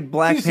they made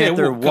Black He said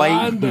Panther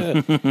white.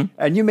 Wakanda.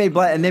 And you made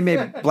they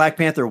made Black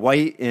Panther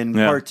white in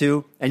part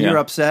 2, and you're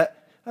upset.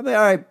 I'm like,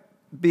 all right,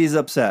 B's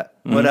upset.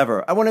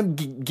 Whatever. I want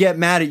to get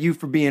mad at you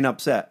for being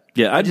upset.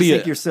 Yeah, I just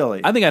think you're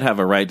silly. I think I'd have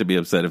a right to be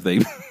upset if they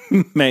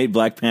made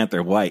Black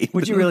Panther white.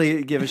 Would you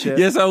really give a shit?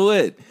 Yes, I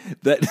would.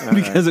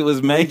 Because it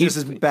was made just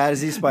as bad as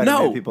these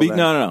Spider-Man people.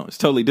 No, it's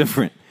totally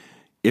different.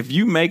 If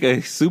you make a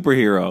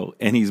superhero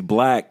and he's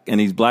black and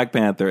he's Black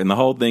Panther and the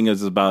whole thing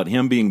is about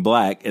him being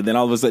black and then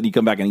all of a sudden you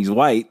come back and he's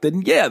white,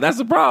 then yeah, that's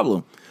a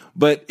problem.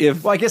 But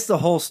I guess the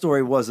whole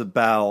story was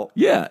about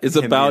it's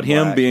about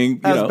him being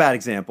that was a bad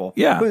example.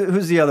 Yeah.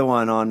 Who's the other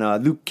one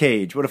on Luke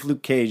Cage? What if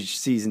Luke Cage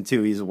season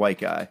 2 he's a white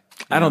guy?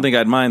 I don't think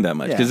I'd mind that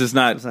much because it's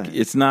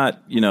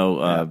not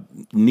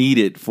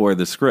needed for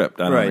the script.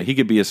 I don't know. He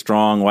could be a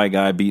strong white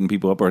guy beating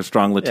people up or a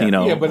strong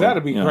Latino. Yeah, but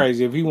that'd be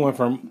crazy if he went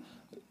from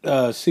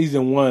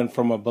season 1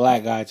 from a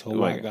black guy to a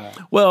white guy.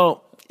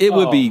 Well, it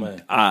would be,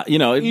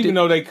 even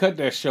though they cut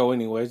that show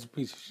anyway, it's a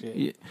piece of shit.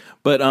 Yeah.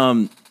 But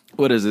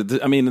what is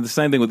it? I mean, the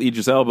same thing with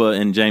Idris Elba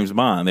and James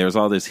Bond. There was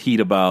all this heat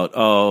about,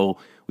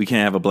 we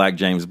can't have a black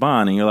James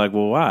Bond, and you're like,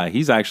 well, why?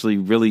 He's actually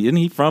isn't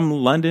he from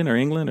London or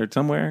England or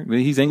somewhere?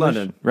 He's English,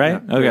 London,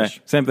 right? Yeah, okay,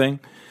 British. Same thing.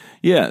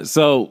 Yeah,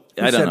 so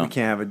I don't know. We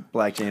can't have a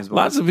black James Bond.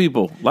 Lots of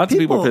people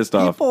are pissed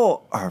off.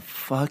 People are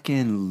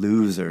fucking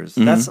losers.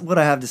 That's what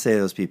I have to say to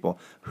those people.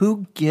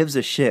 Who gives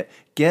a shit?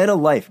 Get a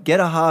life. Get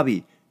a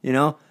hobby.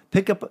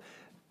 Pick up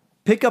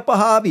a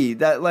hobby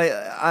that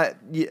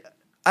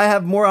I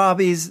have more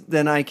hobbies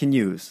than I can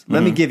use.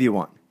 Let me give you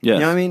one. Yes.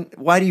 You know what I mean?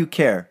 Why do you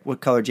care what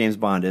color James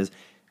Bond is?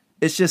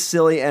 It's just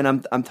silly, and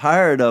I'm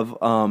tired of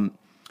I'm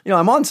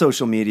on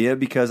social media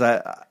because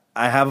I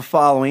have a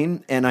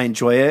following and I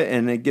enjoy it,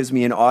 and it gives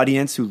me an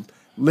audience who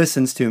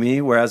listens to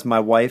me, whereas my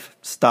wife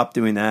stopped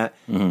doing that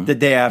the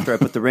day after I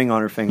put the ring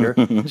on her finger.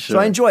 Sure. So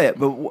I enjoy it,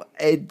 but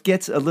it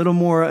gets a little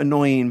more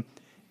annoying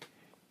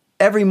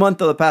every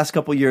month of the past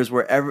couple of years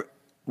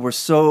we're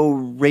so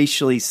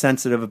racially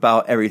sensitive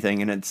about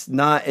everything, and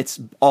it's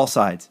all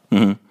sides.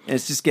 And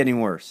it's just getting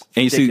worse.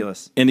 It's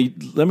ridiculous.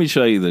 Let me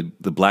show you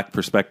the black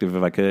perspective,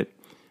 if I could.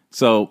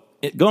 So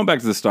going back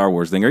to the Star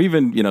Wars thing, or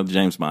even the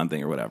James Bond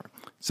thing, or whatever.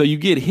 So you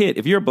get hit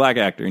if you're a black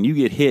actor and you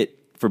get hit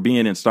for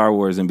being in Star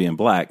Wars and being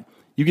black.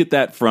 You get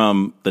that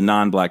from the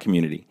non-black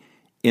community.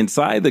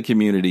 Inside the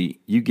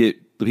community, you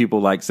get the people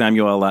like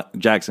Samuel L.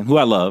 Jackson, who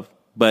I love,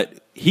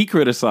 but he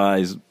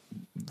criticized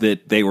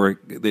that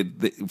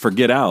for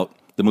Get Out.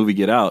 The movie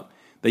Get Out,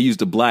 they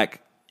used a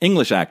black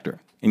English actor.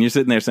 And you're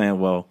sitting there saying,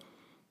 well,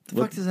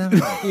 what the fuck does that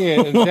matter?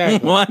 Yeah,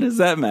 exactly. Why does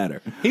that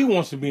matter? He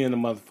wants to be in the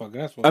motherfucker.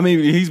 That's what. I mean,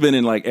 he's been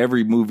in like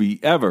every movie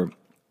ever.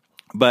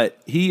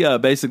 But he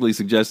basically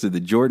suggested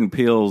that Jordan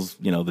Peele's,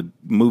 the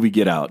movie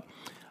Get Out,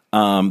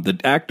 The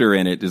actor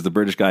in it is the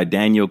British guy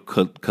Daniel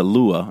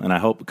Kaluuya, and I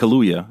hope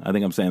Kaluuya. I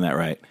think I'm saying that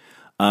right.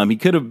 He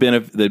could have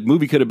the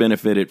movie could have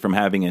benefited from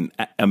having an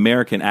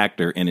American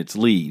actor in its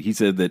lead. He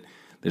said that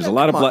there's a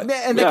lot of black,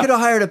 and they could have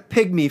hired a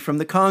pygmy from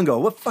the Congo.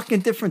 What fucking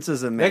difference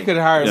does it make? They could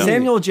have hired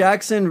Samuel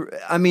Jackson.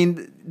 I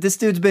mean, this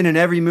dude's been in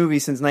every movie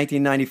since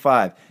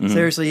 1995.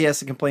 Seriously, he has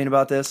to complain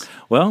about this?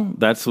 Well,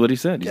 that's what he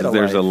said. He said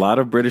there's a lot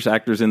of British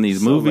actors in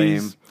these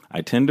movies. Lame.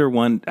 I tend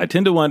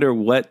to wonder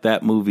what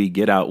that movie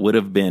Get Out would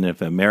have been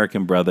if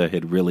American Brother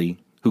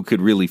who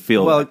could really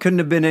feel. Well, that. it couldn't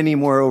have been any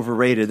more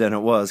overrated than it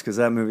was, because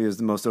that movie was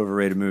the most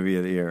overrated movie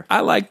of the year. I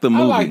like the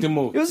movie. I like the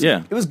movie.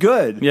 It was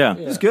good. Yeah.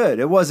 It was good.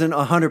 It wasn't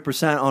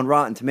 100% on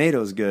Rotten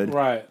Tomatoes good.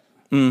 Right.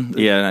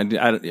 Yeah,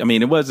 I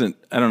mean, it wasn't.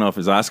 I don't know if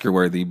it's Oscar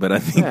worthy, but I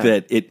think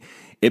that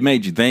it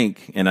made you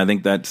think, and I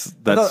think that's.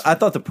 I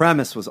thought the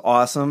premise was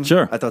awesome.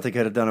 Sure, I thought they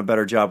could have done a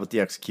better job with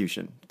the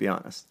execution. To be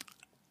honest,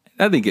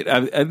 I think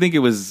it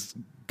was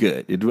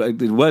good.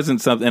 It wasn't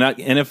something,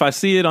 and if I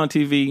see it on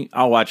TV,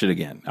 I'll watch it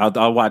again.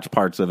 I'll watch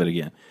parts of it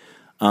again.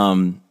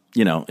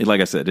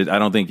 Like I said, I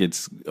don't think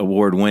it's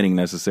award winning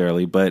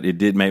necessarily, but it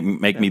did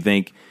make me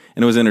think.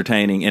 And it was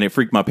entertaining, and it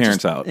freaked my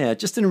parents out. Yeah, it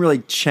just didn't really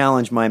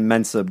challenge my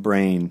Mensa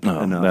brain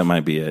enough. That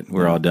might be it.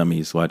 We're all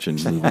dummies watching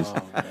movies.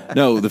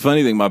 No, the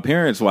funny thing, my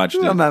parents watched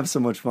it. I'm having so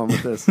much fun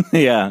with this.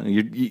 Yeah,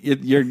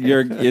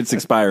 it's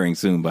expiring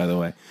soon, by the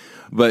way.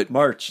 But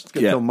March, it's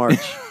good till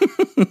March.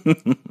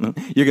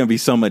 You're going to be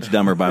so much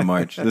dumber by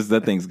March.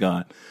 That thing's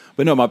gone.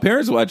 But no, my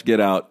parents watched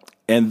Get Out,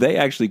 and they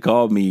actually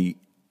called me.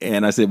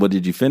 And I said, well,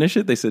 did you finish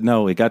it? They said,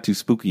 no, it got too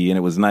spooky and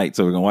it was night,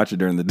 so we're going to watch it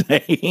during the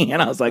day.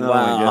 And I was like,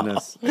 wow, my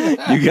goodness.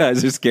 You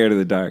guys are scared of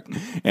the dark.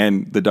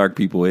 And the dark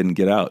people didn't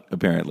get out,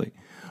 apparently.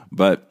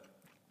 But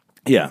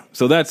yeah,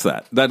 so that's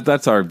that.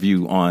 That's our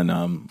view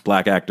on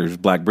black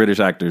British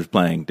actors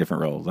playing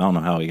different roles. I don't know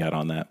how he got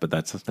on that, but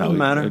that's how Doesn't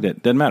matter. It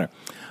did. Doesn't matter.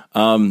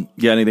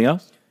 Yeah, anything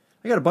else?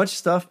 I got a bunch of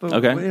stuff, but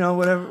okay.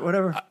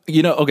 Whatever.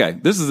 Okay.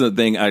 This is the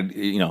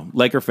thing.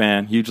 Laker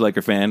fan, huge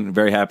Laker fan.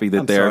 Very happy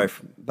that they're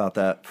sorry about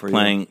that for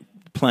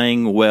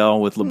playing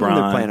well with LeBron.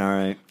 They're playing all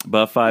right.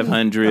 Above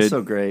 500. That's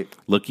so great.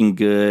 Looking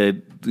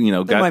good. They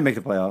might make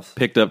the playoffs.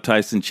 Picked up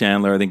Tyson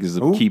Chandler. I think is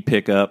a key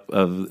pickup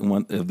of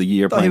the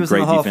year. I thought he was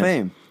in the Hall of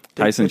Fame.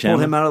 Tyson Chandler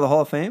pulled him out of the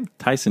Hall of Fame.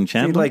 Tyson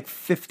Chandler. Is he like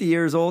 50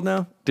 years old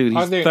now? Dude,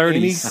 he's 36.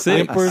 Are there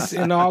any Clippers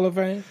in the Hall of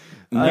Fame?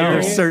 No,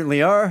 there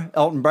certainly are.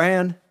 Elton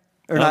Brand.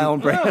 Or not Elton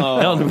Brand. No.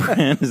 Elton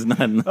Brand is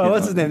not.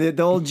 What's his name?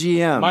 The old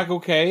GM.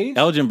 Michael Cage?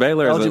 Elgin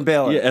Baylor. As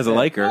a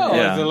Laker. No,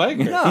 yeah. as a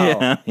Laker. No.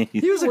 Yeah.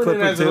 He was a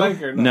Clipper too.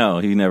 Laker, no,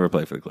 he never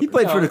played for the Clippers. He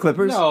played for the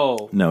Clippers.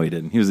 No, he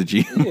didn't. He was a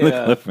GM of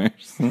the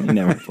Clippers. He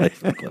never played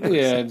for the Clippers.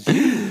 Yeah,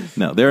 geez.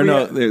 No, there are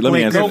no. Let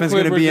me answer. Griffin's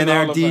going to be in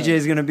there. Clippers in the Hall of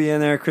DJ's going to be in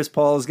there. Chris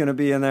Paul is going to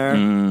be in there.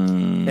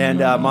 And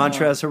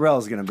Montrezl Harrell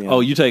is going to be in there. Oh,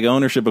 you take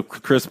ownership of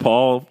Chris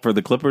Paul for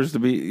the Clippers to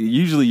be?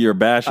 Usually you're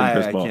bashing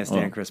Chris Paul. I can't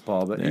stand Chris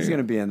Paul, but he's going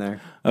to be in there.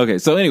 Okay,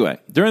 so anyway,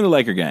 during the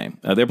Laker game,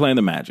 they're playing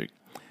the Magic.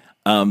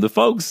 The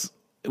folks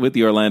with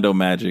the Orlando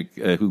Magic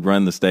who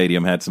run the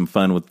stadium had some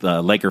fun with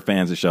Laker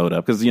fans that showed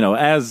up because,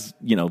 as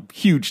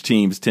huge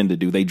teams tend to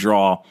do, they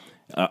draw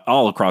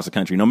all across the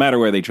country. No matter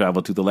where they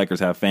travel to, the Lakers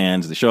have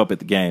fans that show up at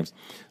the games.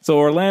 So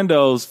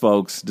Orlando's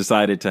folks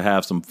decided to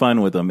have some fun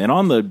with them, and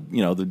on the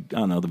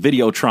the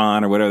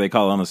Videotron or whatever they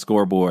call it on the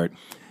scoreboard,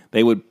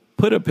 they would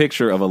put a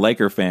picture of a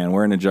Laker fan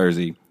wearing a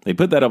jersey. They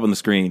put that up on the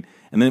screen,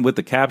 and then with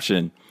the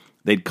caption,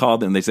 they'd call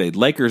them. They say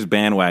Lakers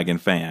bandwagon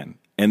fan.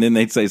 And then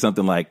they'd say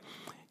something like,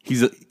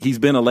 he's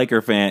been a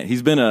Laker fan.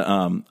 He's been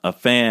a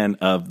fan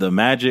of the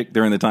Magic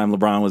during the time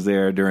LeBron was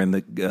there, during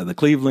the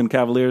Cleveland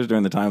Cavaliers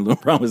during the time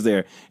LeBron was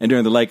there, and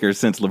during the Lakers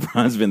since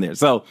LeBron's been there.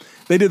 So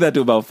they did that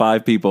to about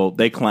 5 people.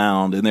 They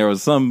clowned, and there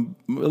was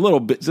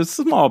just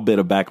a small bit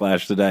of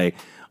backlash today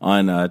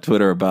on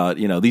Twitter about,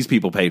 these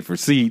people paid for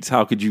seats.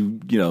 How could you,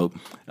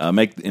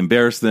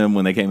 embarrass them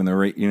when they came in the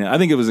ring? I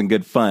think it was in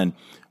good fun,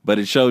 but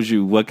it shows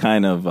you what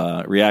kind of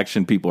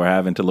reaction people are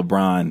having to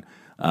LeBron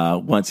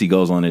once he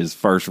goes on his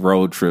first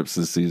road trips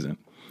this season.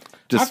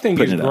 I think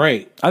it's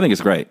great. I think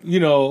it's great.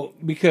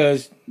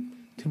 Because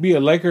to be a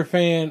Laker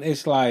fan,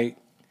 it's like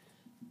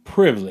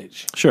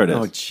privilege. Sure it is.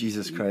 Oh,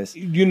 Jesus Christ.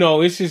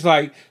 It's just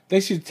like they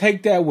should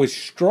take that with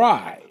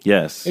stride.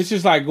 Yes. It's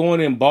just like going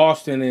in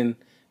Boston and,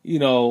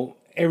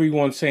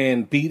 everyone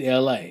saying beat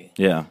L.A.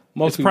 Yeah.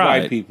 Mostly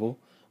white people.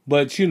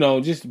 But,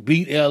 just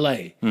beat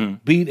L.A.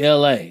 Beat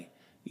L.A.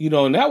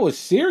 And that was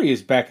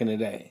serious back in the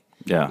day.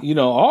 Yeah.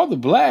 All the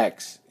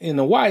blacks and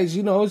the whites,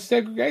 it's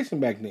segregation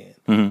back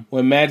then.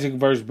 When Magic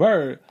versus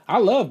Bird. I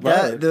love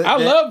Bird.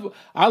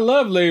 I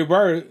love Larry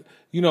Bird,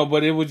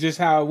 but it was just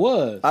how it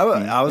was. I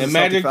was and a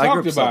Magic Celtic,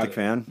 talked about it.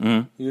 fan.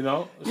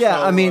 Mm-hmm.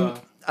 Yeah,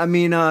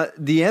 So,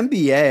 the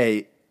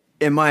NBA,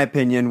 in my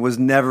opinion, was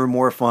never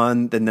more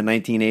fun than the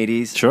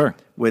 1980s. Sure.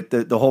 With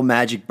the whole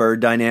Magic Bird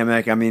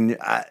dynamic.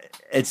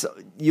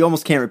 You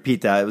almost can't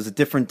repeat that. It was a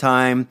different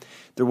time.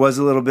 There was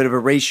a little bit of a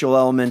racial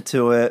element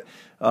to it.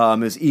 It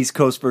was East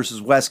Coast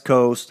versus West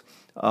Coast.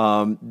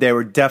 They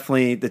were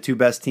definitely the two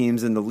best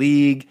teams in the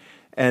league.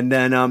 And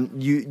then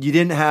you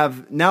didn't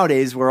have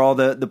nowadays where all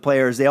the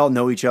players, they all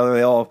know each other.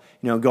 They all,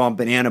 go on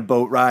banana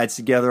boat rides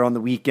together on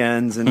the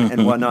weekends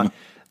and whatnot.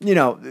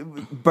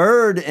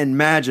 Bird and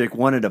Magic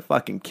wanted to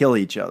fucking kill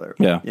each other.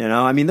 Yeah.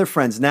 I mean, they're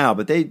friends now,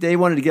 but they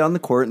wanted to get on the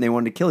court and they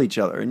wanted to kill each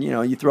other. And,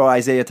 you throw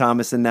Isaiah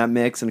Thomas in that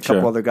mix and a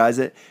couple other guys.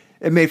 It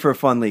made for a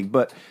fun league.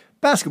 But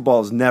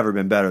basketball has never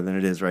been better than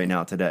it is right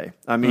now today.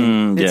 I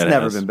mean, it's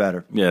never been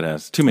better. Yeah, it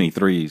has. Too many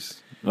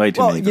threes. Way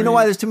too many threes. You know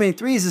why there's too many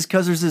threes is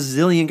because there's a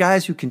zillion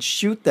guys who can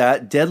shoot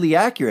that deadly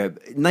accurate.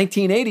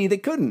 1980, they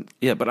couldn't.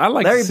 Yeah, but I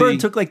like Larry to see, Bird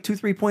took like 2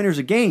 3-pointers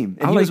a game,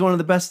 and he was one of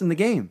the best in the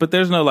game. But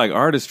there's no like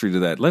artistry to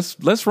that.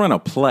 Let's run a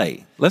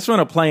play. Let's run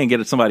a play and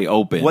get somebody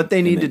open. What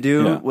they need to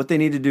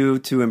do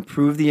to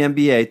improve the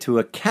NBA to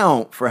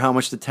account for how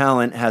much the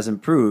talent has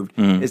improved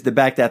is to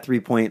back that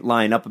 3-point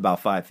line up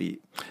about 5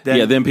 feet.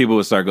 Then people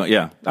would start going.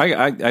 Yeah,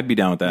 I'd be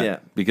down with that. Yeah.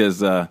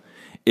 Because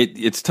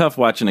it's tough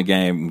watching a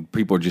game.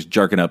 People are just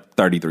jerking up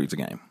 33s a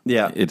game.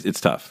 Yeah,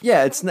 it's tough.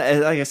 Yeah, it's like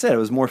I said, it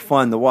was more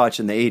fun to watch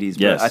in the 80s.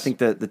 But yes. I think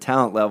that the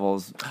talent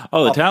levels.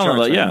 Oh, the talent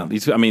level. Yeah,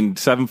 these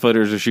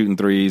 7-footers are shooting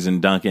threes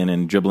and dunking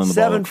and dribbling the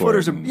ball.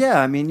 7-footers are.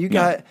 Yeah, I mean, you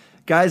got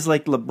guys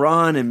like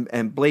LeBron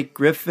and Blake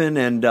Griffin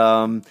and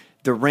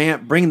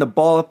Durant bringing the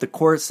ball up the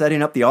court,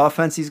 setting up the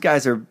offense. These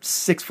guys are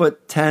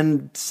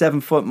 6'10",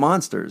 7-foot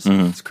monsters.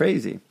 It's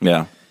crazy.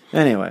 Yeah.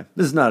 Anyway,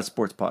 this is not a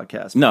sports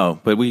podcast. No,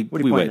 but we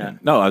wait.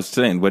 At? No, I was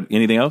saying, what?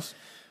 Anything else?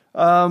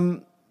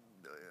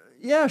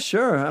 Yeah,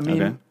 sure. I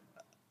mean, okay.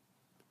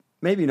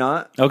 Maybe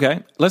not.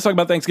 Okay, let's talk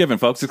about Thanksgiving,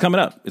 folks. It's coming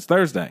up. It's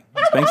Thursday.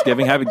 It's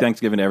Thanksgiving. Happy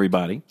Thanksgiving to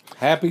everybody.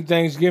 Happy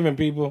Thanksgiving,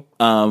 people.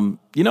 I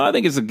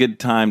think it's a good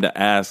time to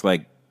ask.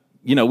 Like,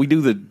 we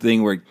do the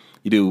thing where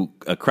you do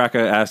a cracker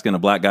asking a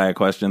black guy a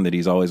question that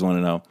he's always want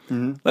to know.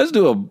 Mm-hmm. Let's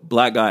do a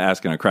black guy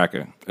asking a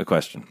cracker a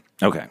question.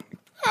 Okay.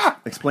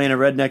 Explain a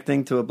redneck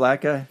thing to a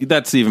black guy?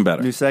 That's even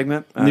better. New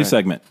segment? New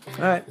segment.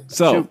 All right.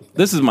 So,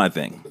 This is my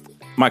thing.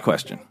 My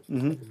question.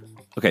 Mm-hmm.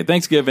 Okay,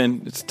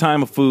 Thanksgiving, it's a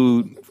time of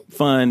food,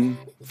 fun,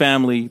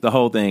 family, the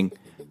whole thing.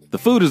 The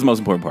food is the most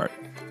important part.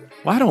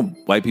 Why don't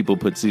white people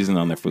put seasoning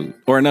on their food?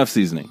 Or enough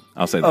seasoning,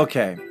 I'll say that.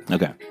 Okay.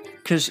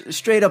 Because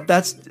straight up,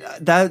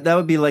 that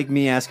would be like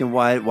me asking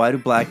why do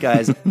black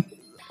guys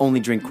only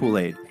drink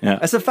Kool-Aid? Yeah.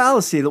 That's a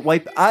fallacy.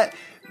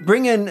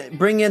 Bring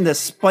in the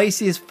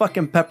spiciest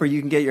fucking pepper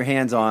you can get your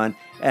hands on,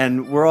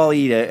 and we'll all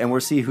eat it, and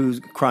we'll see who's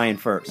crying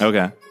first.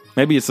 Okay.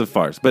 Maybe it's a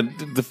farce, but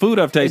the food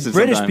I've tasted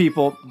British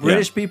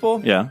sometimes,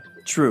 people, yeah.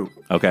 True.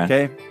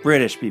 Okay.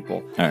 British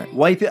people. All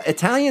right.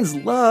 Italians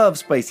love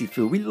spicy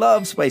food. We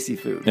love spicy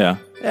food. Yeah.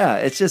 Yeah.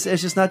 It's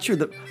just not true.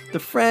 The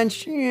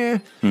French,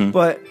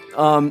 but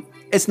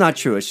it's not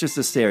true. It's just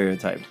a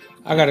stereotype.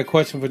 I got a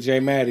question for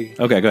Jay Maddie.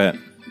 Okay, go ahead.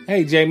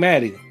 Hey, Jay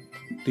Maddie,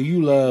 do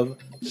you love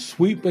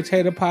sweet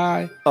potato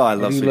pie? Oh, I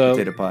love sweet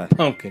potato pie.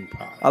 Pumpkin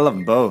pie. I love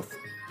them both.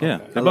 Yeah,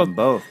 I love them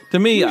both. To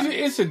me,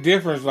 it's a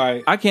difference.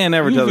 Like I can't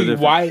ever tell the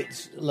difference.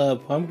 Whites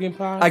love pumpkin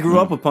pie. I grew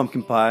up with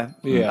pumpkin pie.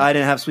 Yeah, I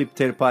didn't have sweet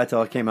potato pie till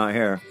I came out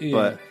here. Yeah.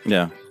 But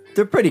yeah,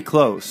 they're pretty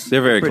close.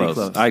 They're very close.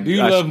 Do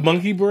you love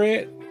monkey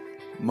bread?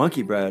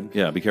 Monkey bread?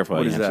 Yeah, be careful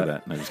how you answer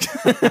that. No,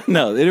 just kidding.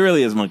 No, it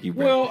really is monkey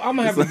bread. Well, I'm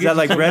gonna have to. Is that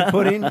like bread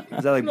pudding?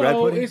 Is that like bread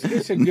pudding?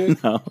 It's a good,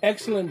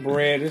 excellent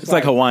bread. It's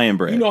like Hawaiian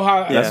bread. You know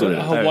how that's what it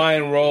is.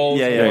 Hawaiian rolls,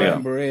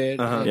 Hawaiian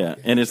bread. Uh-huh. Yeah,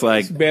 and it's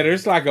like it's better.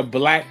 It's like a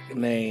black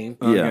name,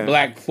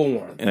 black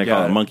form, and they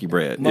call it monkey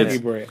bread. Monkey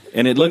bread,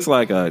 and it looks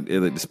like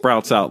it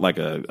sprouts out like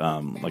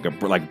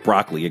like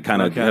broccoli. It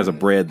kind of has a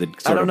bread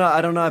that sort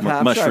I don't know. of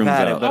mushrooms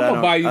out. out. I'm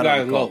gonna buy you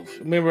guys loaves.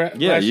 Remember?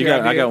 Yeah,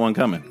 I got one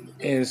coming.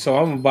 And so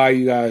I'm gonna buy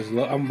you guys. I'm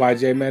gonna buy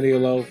Jay Maddie a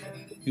loaf,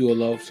 you a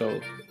loaf.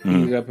 So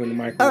heat it up in the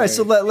microwave. All right,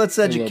 so let's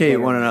educate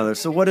one another.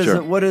 So what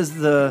is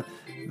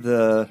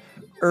the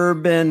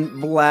urban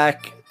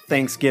black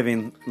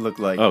Thanksgiving look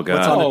like? Oh God,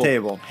 what's on the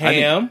table?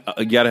 Ham.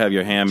 You got to have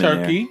your ham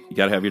turkey. in there. You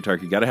got to have your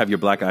turkey. You got to have your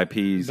black eyed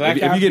peas. If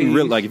you're getting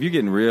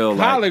real,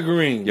 collard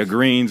greens, your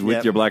greens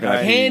with your black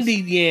eyed peas,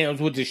 candied yams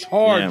with the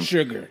hard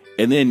sugar.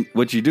 And then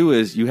what you do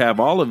is you have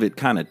all of it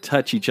kind of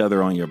touch each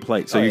other on your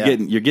plate, so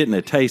you're getting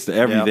a taste of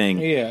everything.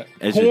 Yeah,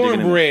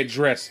 cornbread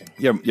dressing.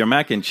 Your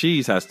mac and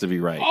cheese has to be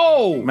right.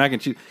 Oh, mac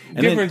and cheese, and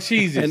different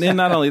cheeses. And then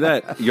not only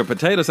that, your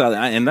potato salad.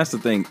 And that's the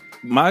thing.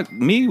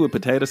 Me with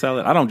potato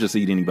salad, I don't just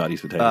eat anybody's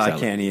potato salad. I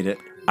can't eat it.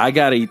 I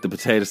gotta eat the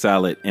potato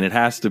salad, and it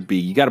has to be.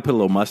 You got to put a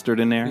little mustard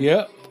in there.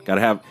 Yep.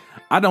 Gotta have.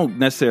 I don't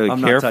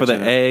necessarily care for the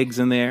eggs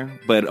in there,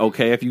 but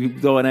okay, if you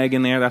throw an egg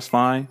in there, that's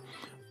fine.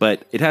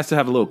 But it has to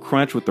have a little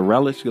crunch with the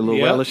relish, a little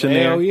relish in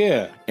there. Hell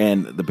yeah.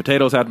 And the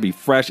potatoes have to be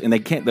fresh, and the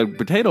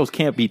potatoes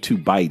can't be too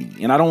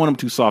bitey. And I don't want them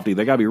too softy.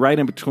 They got to be right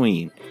in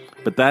between.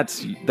 But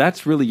that's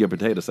really your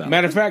potato salad.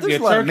 Matter of fact, there's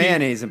your a lot turkey, of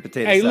mayonnaise and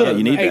potato salad. salad.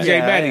 You need that. Jay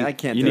Maddie, I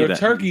can't do your that.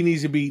 turkey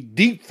needs to be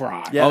deep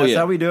fried. Yeah, that's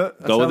how we do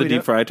it. Go with the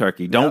deep fried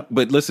turkey.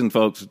 But listen,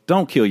 folks,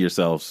 don't kill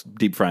yourselves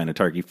deep frying a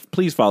turkey.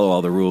 Please follow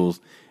all the rules.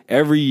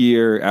 Every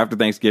year after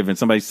Thanksgiving,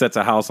 somebody sets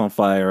a house on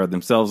fire, or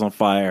themselves on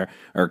fire,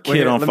 or a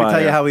kid on fire. Let me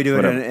tell you how we do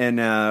it in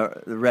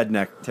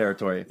redneck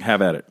territory.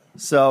 Have at it.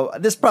 So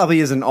this probably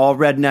isn't all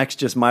rednecks,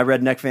 just my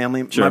redneck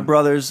family. Sure. My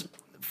brothers,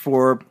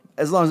 for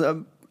as long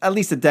as at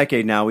least a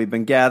decade now, we've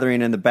been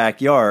gathering in the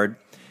backyard,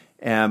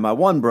 and my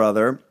one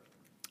brother,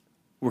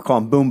 we're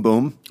calling Boom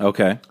Boom.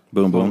 Okay.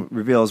 Boom Boom. Won't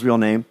reveal his real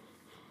name.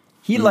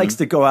 He likes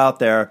to go out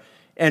there,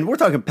 and we're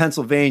talking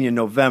Pennsylvania in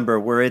November,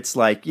 where it's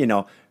like,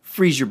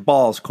 freeze your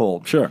balls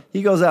cold. Sure.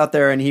 He goes out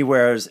there and he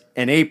wears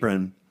an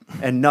apron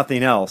and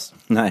nothing else.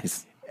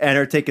 Nice. And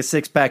her take a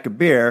 6-pack of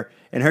beer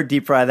and her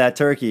deep fry that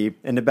turkey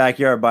in the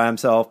backyard by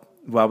himself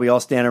while we all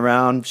stand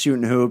around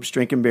shooting hoops,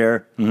 drinking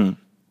beer,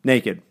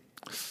 naked.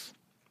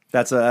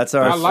 That's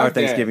our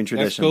Thanksgiving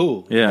tradition. That's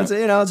cool. Yeah.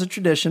 It's a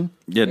tradition.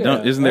 Yeah,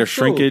 isn't there that's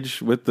cool.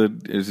 shrinkage with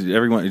is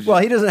everyone? Well,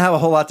 he doesn't have a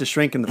whole lot to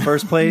shrink in the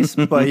first place,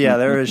 but yeah,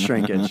 there is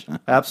shrinkage.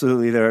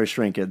 Absolutely, there is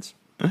shrinkage.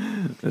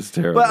 That's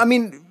terrible. But I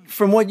mean,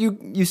 from what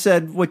you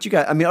said, what you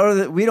got? I mean, other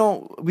than, we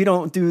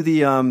don't do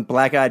the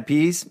black eyed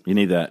peas, you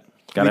need that.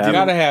 You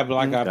gotta have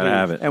black eyed peas. Gotta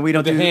have it. and we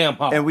don't The do ham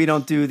hock. and we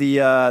don't do the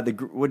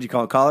what do you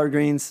call it, collard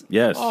greens?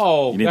 Yes.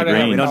 Oh, you need the gotta have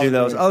greens. We don't do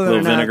those. Other Little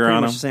than that, vinegar pretty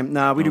on much them? the same.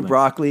 Nah, we do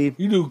broccoli.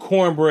 You do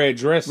cornbread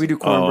dressing. We do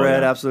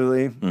cornbread, yeah.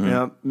 absolutely.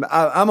 Yeah,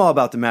 I'm all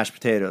about the mashed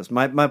potatoes.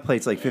 My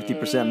plate's like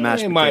 50%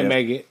 mashed They potatoes. might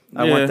make it.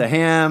 I Yeah. want the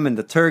ham and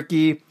the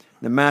turkey,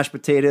 the mashed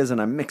potatoes, and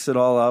I mix it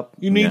all up.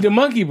 You need the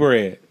monkey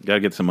bread.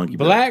 Gotta get some monkey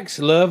bread. Blacks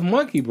love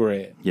monkey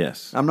bread.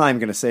 Yes. I'm not even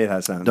going to say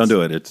that sounds. Don't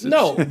do it. It's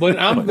No, but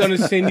I'm going to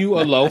send you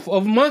a loaf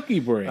of monkey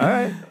bread. All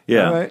right.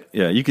 Yeah. All right.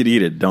 Yeah. You could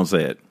eat it. Don't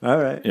say it. All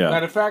right. Yeah.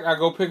 Matter of fact, I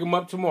go pick them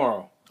up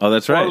tomorrow. Oh,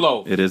 that's Or right. a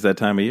loaf. It is that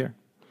time of year.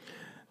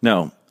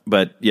 No,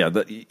 but yeah,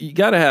 you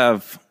gotta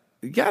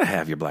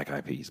have your black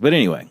eyed peas. But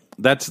anyway,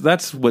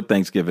 that's what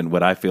Thanksgiving.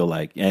 What I feel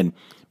like, and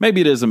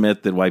maybe it is a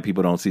myth that white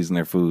people don't season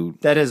their food.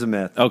 That is a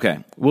myth. Okay,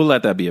 we'll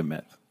let that be a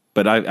myth.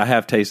 But I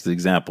have tasted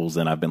examples,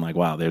 and I've been like,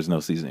 wow, there's no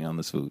seasoning on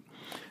this food.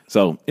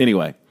 So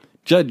anyway,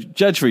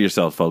 judge for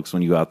yourself, folks,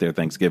 when you go out there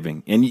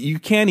Thanksgiving, and you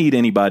can't eat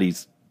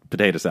anybody's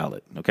potato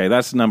salad. Okay,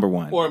 that's number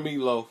one. Or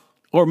meatloaf.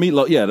 Or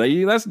meatloaf. Yeah,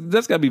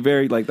 that's got to be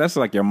very that's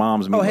like your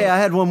mom's meatloaf. Oh, hey, I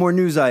had one more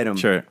news item.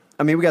 Sure.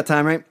 I mean, we got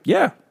time, right?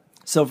 Yeah.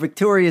 So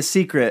Victoria's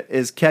Secret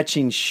is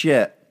catching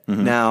shit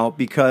now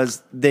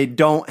because they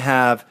don't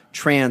have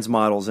trans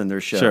models in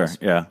their shows. Sure.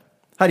 Yeah.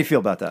 How do you feel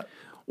about that?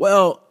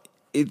 Well,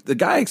 the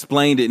guy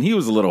explained it, and he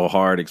was a little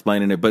hard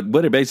explaining it. But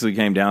what it basically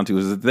came down to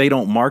is that they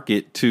don't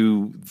market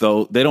to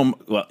they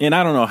don't. Well, and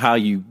I don't know how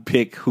you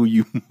pick who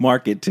you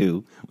market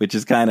to, which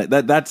is kind of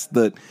that's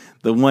the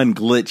one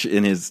glitch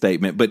in his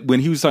statement. But when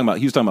he was talking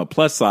about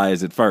plus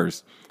size at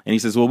first, and he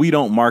says, "Well, we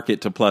don't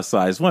market to plus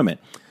size women."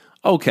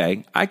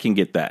 Okay, I can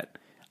get that.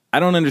 I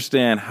don't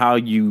understand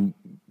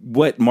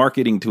what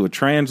marketing to a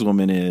trans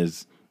woman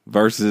is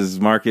versus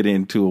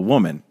marketing to a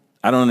woman.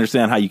 I don't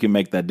understand how you can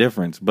make that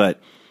difference, but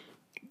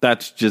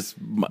that's just,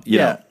 you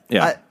know.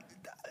 Yeah.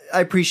 I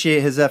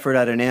appreciate his effort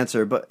at an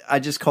answer, but I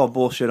just call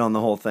bullshit on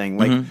the whole thing.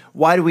 Like,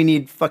 why do we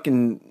need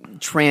fucking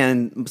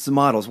trans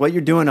models? What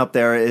you're doing up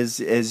there is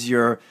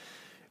you're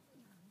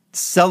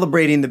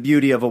celebrating the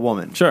beauty of a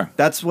woman. Sure.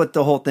 That's what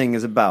the whole thing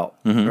is about,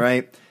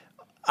 right?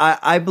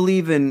 I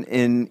believe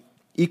in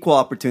equal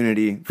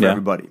opportunity for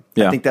everybody.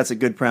 Yeah. I think that's a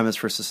good premise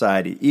for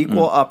society.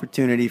 Equal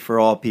opportunity for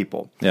all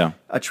people. Yeah.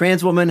 A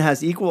trans woman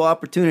has equal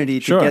opportunity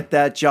to get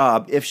that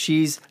job if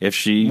she's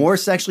more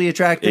sexually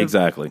attractive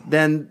Exactly.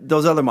 than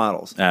those other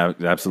models.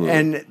 Absolutely.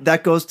 And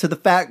that goes to the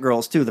fat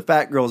girls, too. The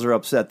fat girls are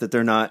upset that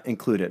they're not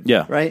included.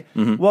 Yeah. Right?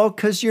 Well,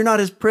 because you're not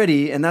as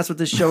pretty, and that's what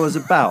this show is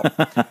about.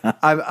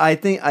 I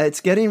think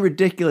it's getting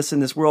ridiculous in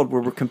this world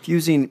where we're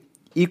confusing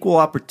equal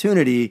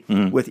opportunity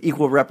with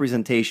equal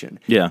representation.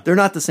 Yeah. They're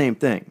not the same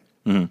thing.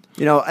 You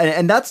know,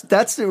 and that's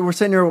we're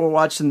sitting here, we're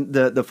watching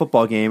the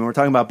football game, and we're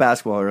talking about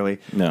basketball early.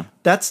 Yeah.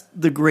 That's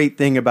the great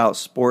thing about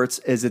sports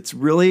is it's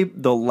really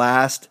the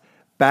last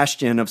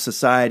bastion of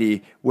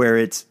society where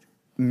it's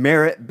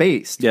merit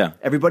based. Yeah.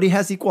 Everybody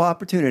has equal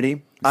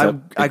opportunity.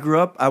 I grew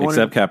up.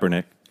 Except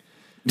Kaepernick.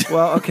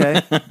 Well,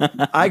 okay.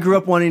 I grew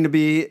up wanting to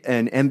be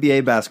an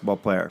NBA basketball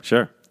player.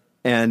 Sure.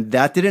 And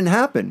that didn't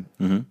happen.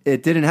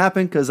 It didn't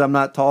happen because I'm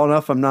not tall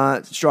enough, I'm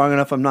not strong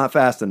enough, I'm not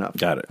fast enough.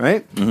 Got it.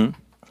 Right?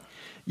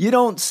 You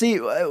don't see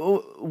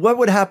what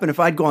would happen if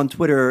I'd go on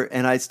Twitter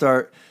and I'd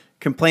start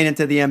complaining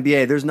to the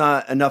NBA. There's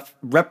not enough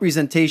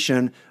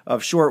representation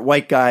of short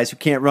white guys who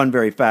can't run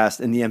very fast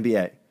in the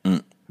NBA.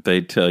 They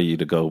tell you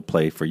to go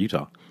play for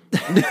Utah.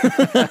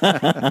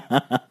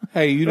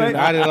 Hey, you didn't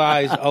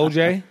idolize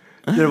OJ?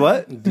 Did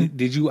what?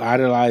 Did you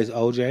idolize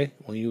OJ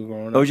when you were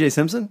growing up? O.J.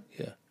 Simpson?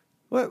 Yeah.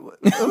 What?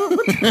 I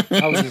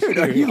was just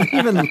Are you curious.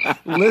 even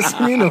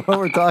listening to what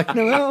we're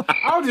talking about?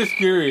 I was just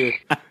curious.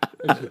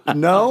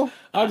 No?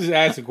 I'll just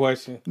ask a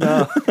question.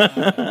 No.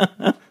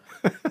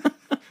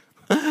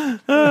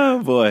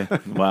 Oh, boy.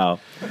 Wow.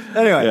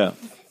 Anyway.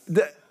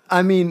 Yeah.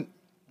 I mean,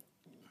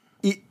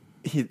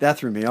 that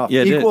threw me off.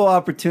 Yeah, it did. Equal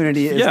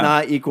opportunity is Yeah.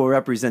 not equal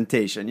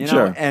representation, you know?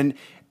 Sure.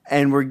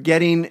 And we're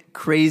getting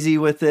crazy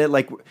with it.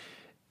 Like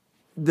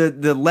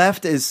the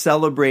left is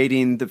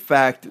celebrating the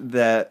fact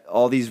that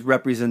all these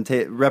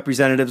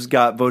representatives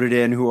got voted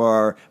in who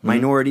are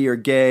minority or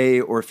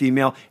gay or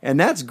female, and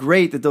that's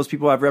great that those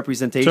people have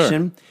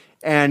representation. Sure.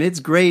 And it's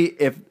great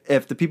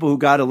if the people who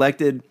got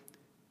elected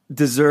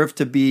deserve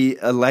to be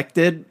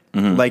elected.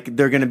 Like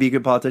they're going to be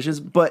good politicians,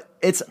 but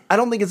I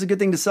don't think it's a good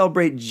thing to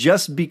celebrate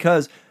just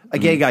because a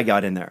gay guy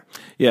got in there.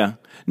 Yeah.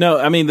 No,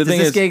 I mean, the thing is,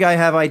 does this gay guy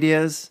have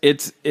ideas?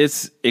 It's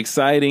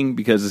exciting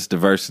because it's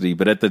diversity,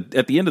 but at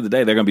the end of the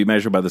day, they're going to be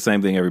measured by the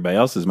same thing everybody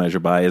else is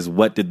measured by: is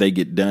what did they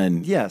get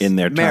done in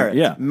their merit. term?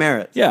 Yeah,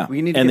 merit. Yeah,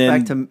 we need to get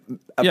back to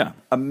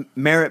a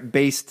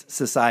merit-based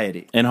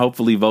society, and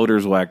hopefully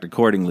voters will act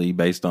accordingly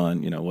based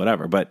on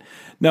whatever. But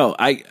no,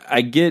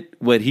 I get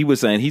what he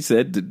was saying. He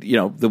said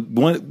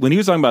when he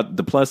was talking about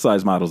the plus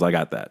size models, I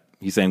got that.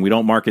 He's saying we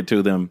don't market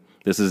to them.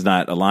 This is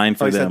not a line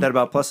for them. He said that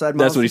about plus size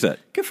models? That's what he said.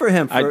 Good for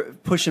him for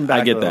pushing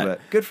back a little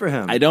bit. Good for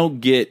him. I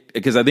don't get,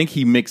 because I think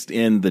he mixed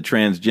in the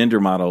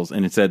transgender models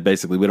and it said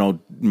basically we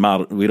don't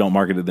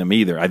market to them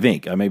either. I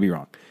think. I may be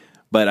wrong.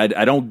 But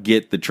I don't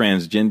get the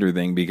transgender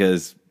thing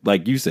because,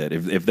 like you said,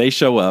 if they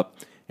show up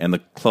and the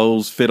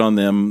clothes fit on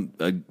them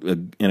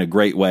in a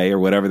great way or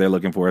whatever they're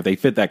looking for, if they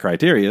fit that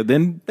criteria,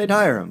 then they'd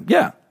hire them.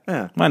 Yeah.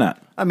 Why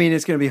not? I mean,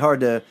 it's going to be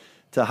hard to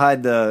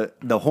hide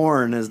the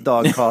horn, as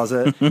Dawg calls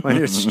it, when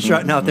you're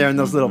strutting out there in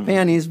those little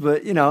panties.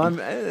 But,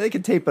 they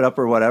could tape it up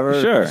or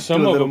whatever. Sure.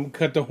 Some of them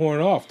cut the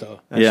horn off, though.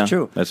 That's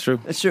true. That's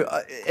true. That's true.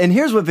 And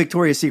here's what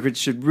Victoria's Secret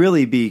should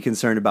really be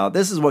concerned about.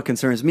 This is what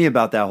concerns me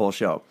about that whole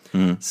show.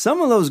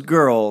 Some of those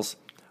girls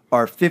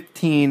are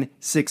 15,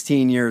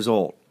 16 years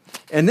old.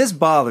 And this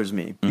bothers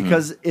me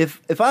because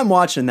if I'm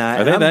watching that...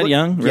 Are they that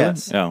young? Really?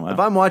 Yes. Oh, wow. If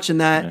I'm watching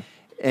that,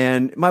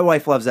 and my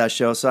wife loves that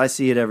show, so I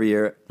see it every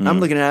year. I'm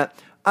looking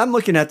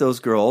at those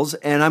girls,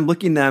 and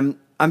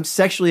I'm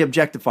sexually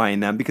objectifying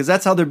them because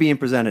that's how they're being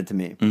presented to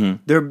me.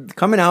 They're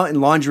coming out in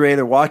lingerie.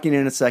 They're walking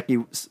in a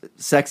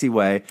sexy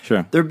way.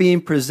 Sure. They're being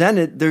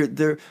presented.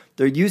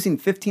 They're using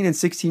 15 and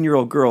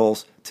 16-year-old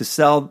girls to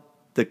sell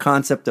the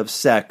concept of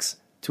sex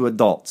to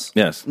adults.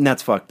 Yes. And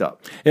that's fucked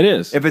up. It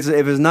is. If it's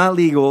not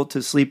legal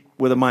to sleep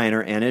with a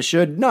minor, and it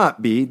should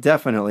not be,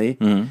 definitely,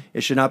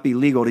 it should not be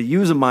legal to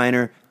use a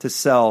minor to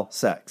sell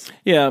sex.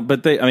 Yeah,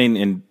 but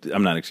and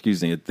I'm not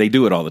excusing it. They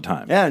do it all the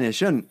time. Yeah, and it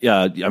shouldn't.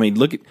 Yeah, I mean,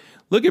 look at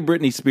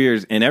Britney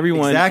Spears and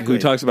everyone who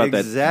talks about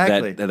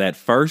that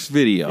first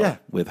video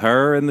with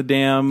her in the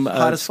damn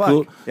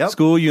school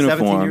uniform.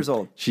 17 years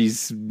old.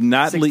 She's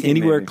not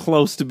anywhere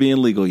close to being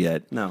legal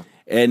yet. No.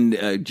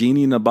 And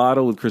Genie in a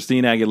Bottle with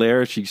Christina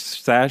Aguilera, she's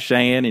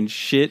sashaying and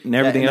shit and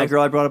everything else. That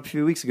girl I brought up a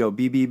few weeks ago,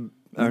 Bad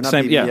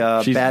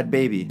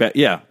Baby.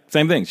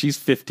 Same thing. She's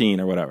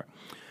 15 or whatever.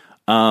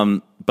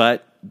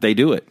 But they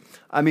do it.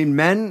 I mean,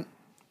 men,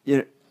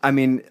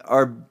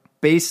 our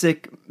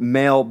basic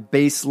male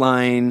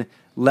baseline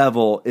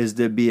level is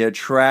to be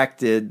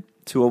attracted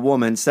to a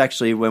woman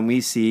sexually when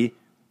we see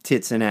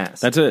tits and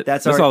ass. That's it.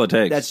 That's all it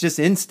takes. That's just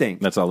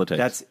instinct. That's all it takes.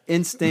 That's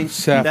instinct.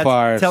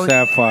 Sapphire.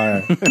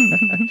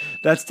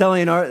 That's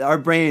telling our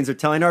brains or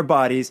telling our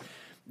bodies,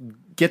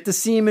 get the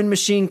semen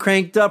machine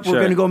cranked up. We're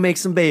going to go make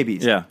some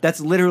babies. Yeah. That's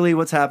literally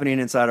what's happening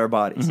inside our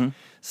bodies.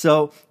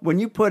 So when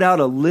you put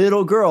out a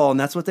little girl, and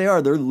that's what they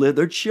are,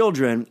 they're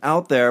children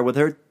out there with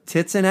her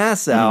tits and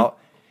ass out,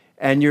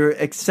 and you're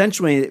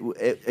accentuating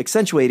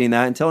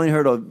that and telling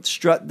her to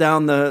strut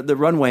down the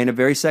runway in a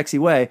very sexy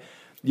way,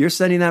 you're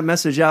sending that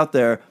message out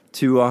there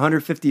to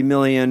 150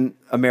 million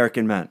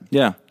American men.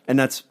 Yeah. And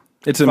it's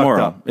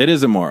immoral. Up. It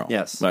is immoral.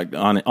 Yes. Like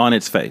on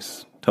its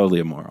face. Totally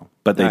immoral.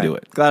 But they do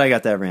it. Glad I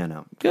got that ran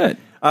out. Good.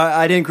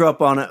 I didn't grow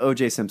up on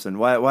O.J. Simpson.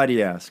 Why do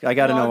you ask? I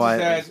got to know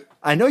why.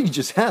 I know you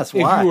just asked.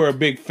 Why? If you were a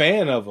big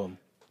fan of him.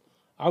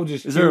 I was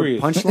just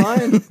curious. Is there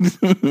a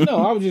punchline? No,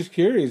 I was just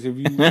curious if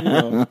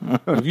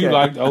you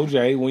liked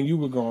O.J. when you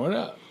were growing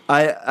up.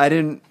 I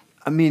didn't.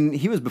 I mean,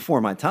 he was before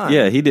my time.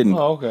 Yeah, he didn't.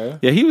 Oh, okay.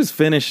 Yeah, he was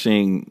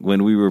finishing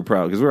when we were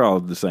probably, because we're all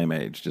the same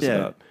age, just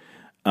about.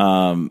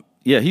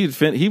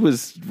 He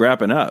was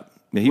wrapping up.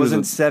 He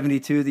wasn't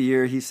 72 the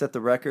year he set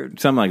the record?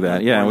 Something like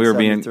that. Yeah, and we were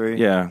being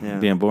yeah,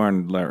 being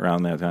born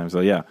around that time.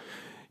 So yeah,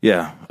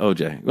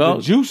 OJ. Well,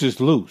 the juice is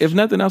loose. If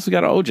nothing else, we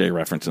got an OJ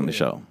reference in the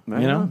show.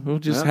 We'll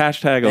just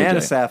hashtag OJ. And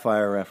a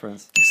Sapphire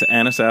reference.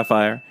 And a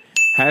Sapphire.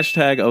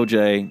 Hashtag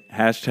OJ.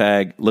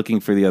 Hashtag looking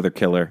for the other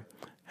killer.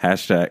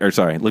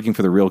 Looking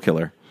for the real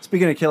killer.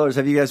 Speaking of killers,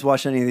 have you guys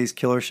watched any of these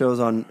killer shows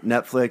on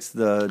Netflix?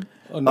 The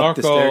Up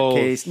the Narcos.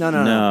 Staircase?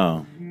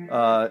 No.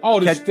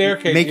 The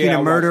Staircase. Making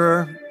a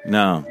Murderer?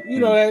 No. You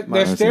know,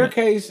 that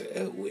Staircase,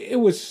 it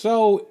was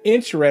so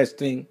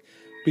interesting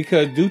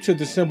because due to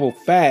the simple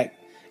fact,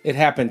 it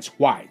happened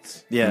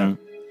twice. Yeah.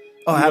 Mm-hmm.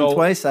 Oh, it happened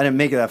twice? I didn't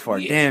make it that far.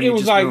 Damn, you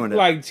just ruined it.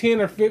 Like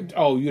 10 or 15.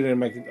 Oh, you didn't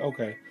make it.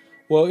 Okay.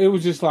 Well, it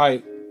was just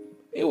like,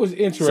 it was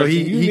interesting. So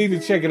you need to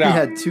check it out. He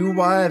had two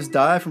wives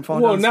die from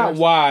falling down the stairs? Well, not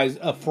wives,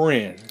 a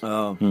friend.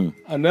 Oh.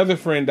 Another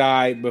friend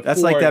died before.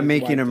 That's like that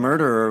Making a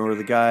Murderer where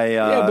the guy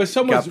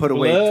got put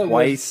away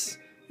twice.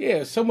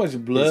 So much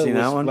blood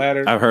was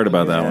splattered. I've heard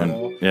about that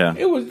one. Yeah.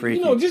 It was,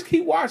 freaky. Just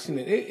keep watching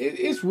it.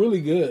 It's really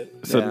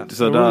good. So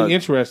really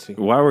interesting.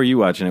 Why were you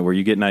watching it? Were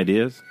you getting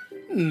ideas?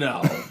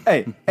 No.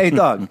 Hey,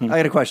 Dawg, I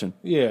got a question.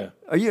 Yeah.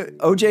 Are you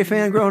OJ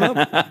fan growing up?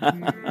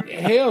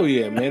 Hell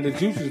yeah, man. The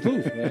juice is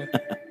loose, man.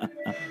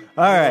 All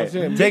All right,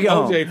 take it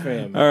home. OJ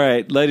fan. All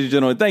right, ladies and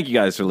gentlemen, thank you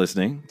guys for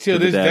listening. Till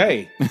this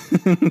day.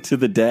 To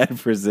the Dad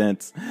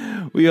Presents.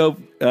 We hope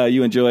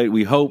you enjoyed.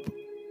 We hope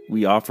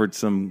we offered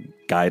some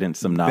guidance,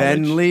 some knowledge.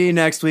 Ben Lee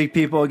next week,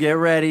 people. Get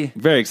ready.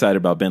 Very excited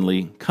about Ben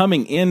Lee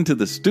coming into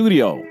the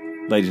studio,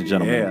 ladies and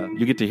gentlemen. Yeah.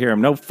 You get to hear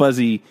him. No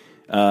fuzzy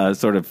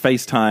sort of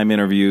FaceTime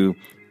interview.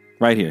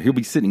 Right here. He'll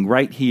be sitting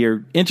right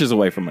here, inches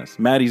away from us.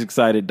 Maddie's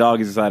excited.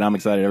 Dawg is excited. I'm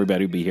excited.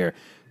 Everybody will be here.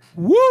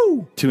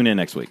 Woo! Tune in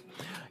next week.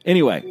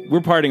 Anyway, we're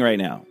partying right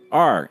now.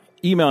 Our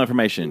email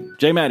information.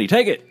 J. Maddie,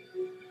 take it.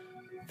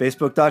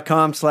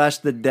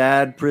 Facebook.com/The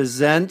Dad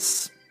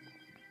Presents.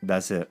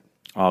 That's it.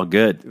 All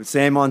good.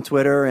 Same on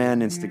Twitter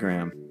and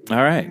Instagram.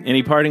 All right.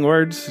 Any parting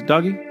words,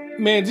 Doggy?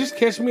 Man, just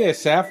catch me at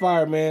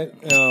Sapphire, man.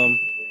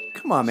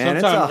 Come on, man.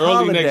 Sometime It's a early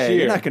holiday. next year.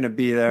 You're not going to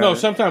be there. No,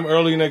 sometime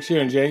early next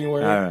year in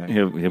January. All right.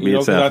 He'll be You know, at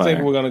 'cause Sapphire. I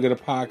think we're going to get a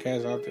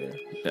podcast out there.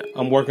 Yeah.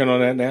 I'm working on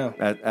that now.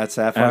 At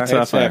Sapphire. At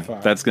Sapphire.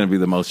 Sapphire. That's going to be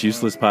the most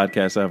useless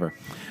podcast ever.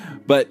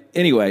 But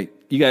anyway,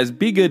 you guys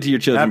be good to your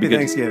children. Happy Be good-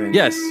 Thanksgiving.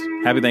 Yes.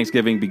 Happy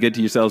Thanksgiving. Be good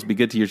to yourselves. Be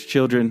good to your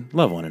children.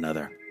 Love one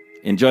another.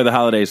 Enjoy the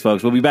holidays,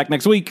 folks. We'll be back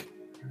next week.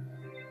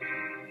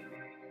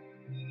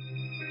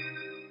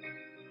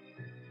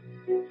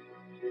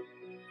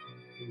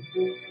 Thank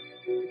you.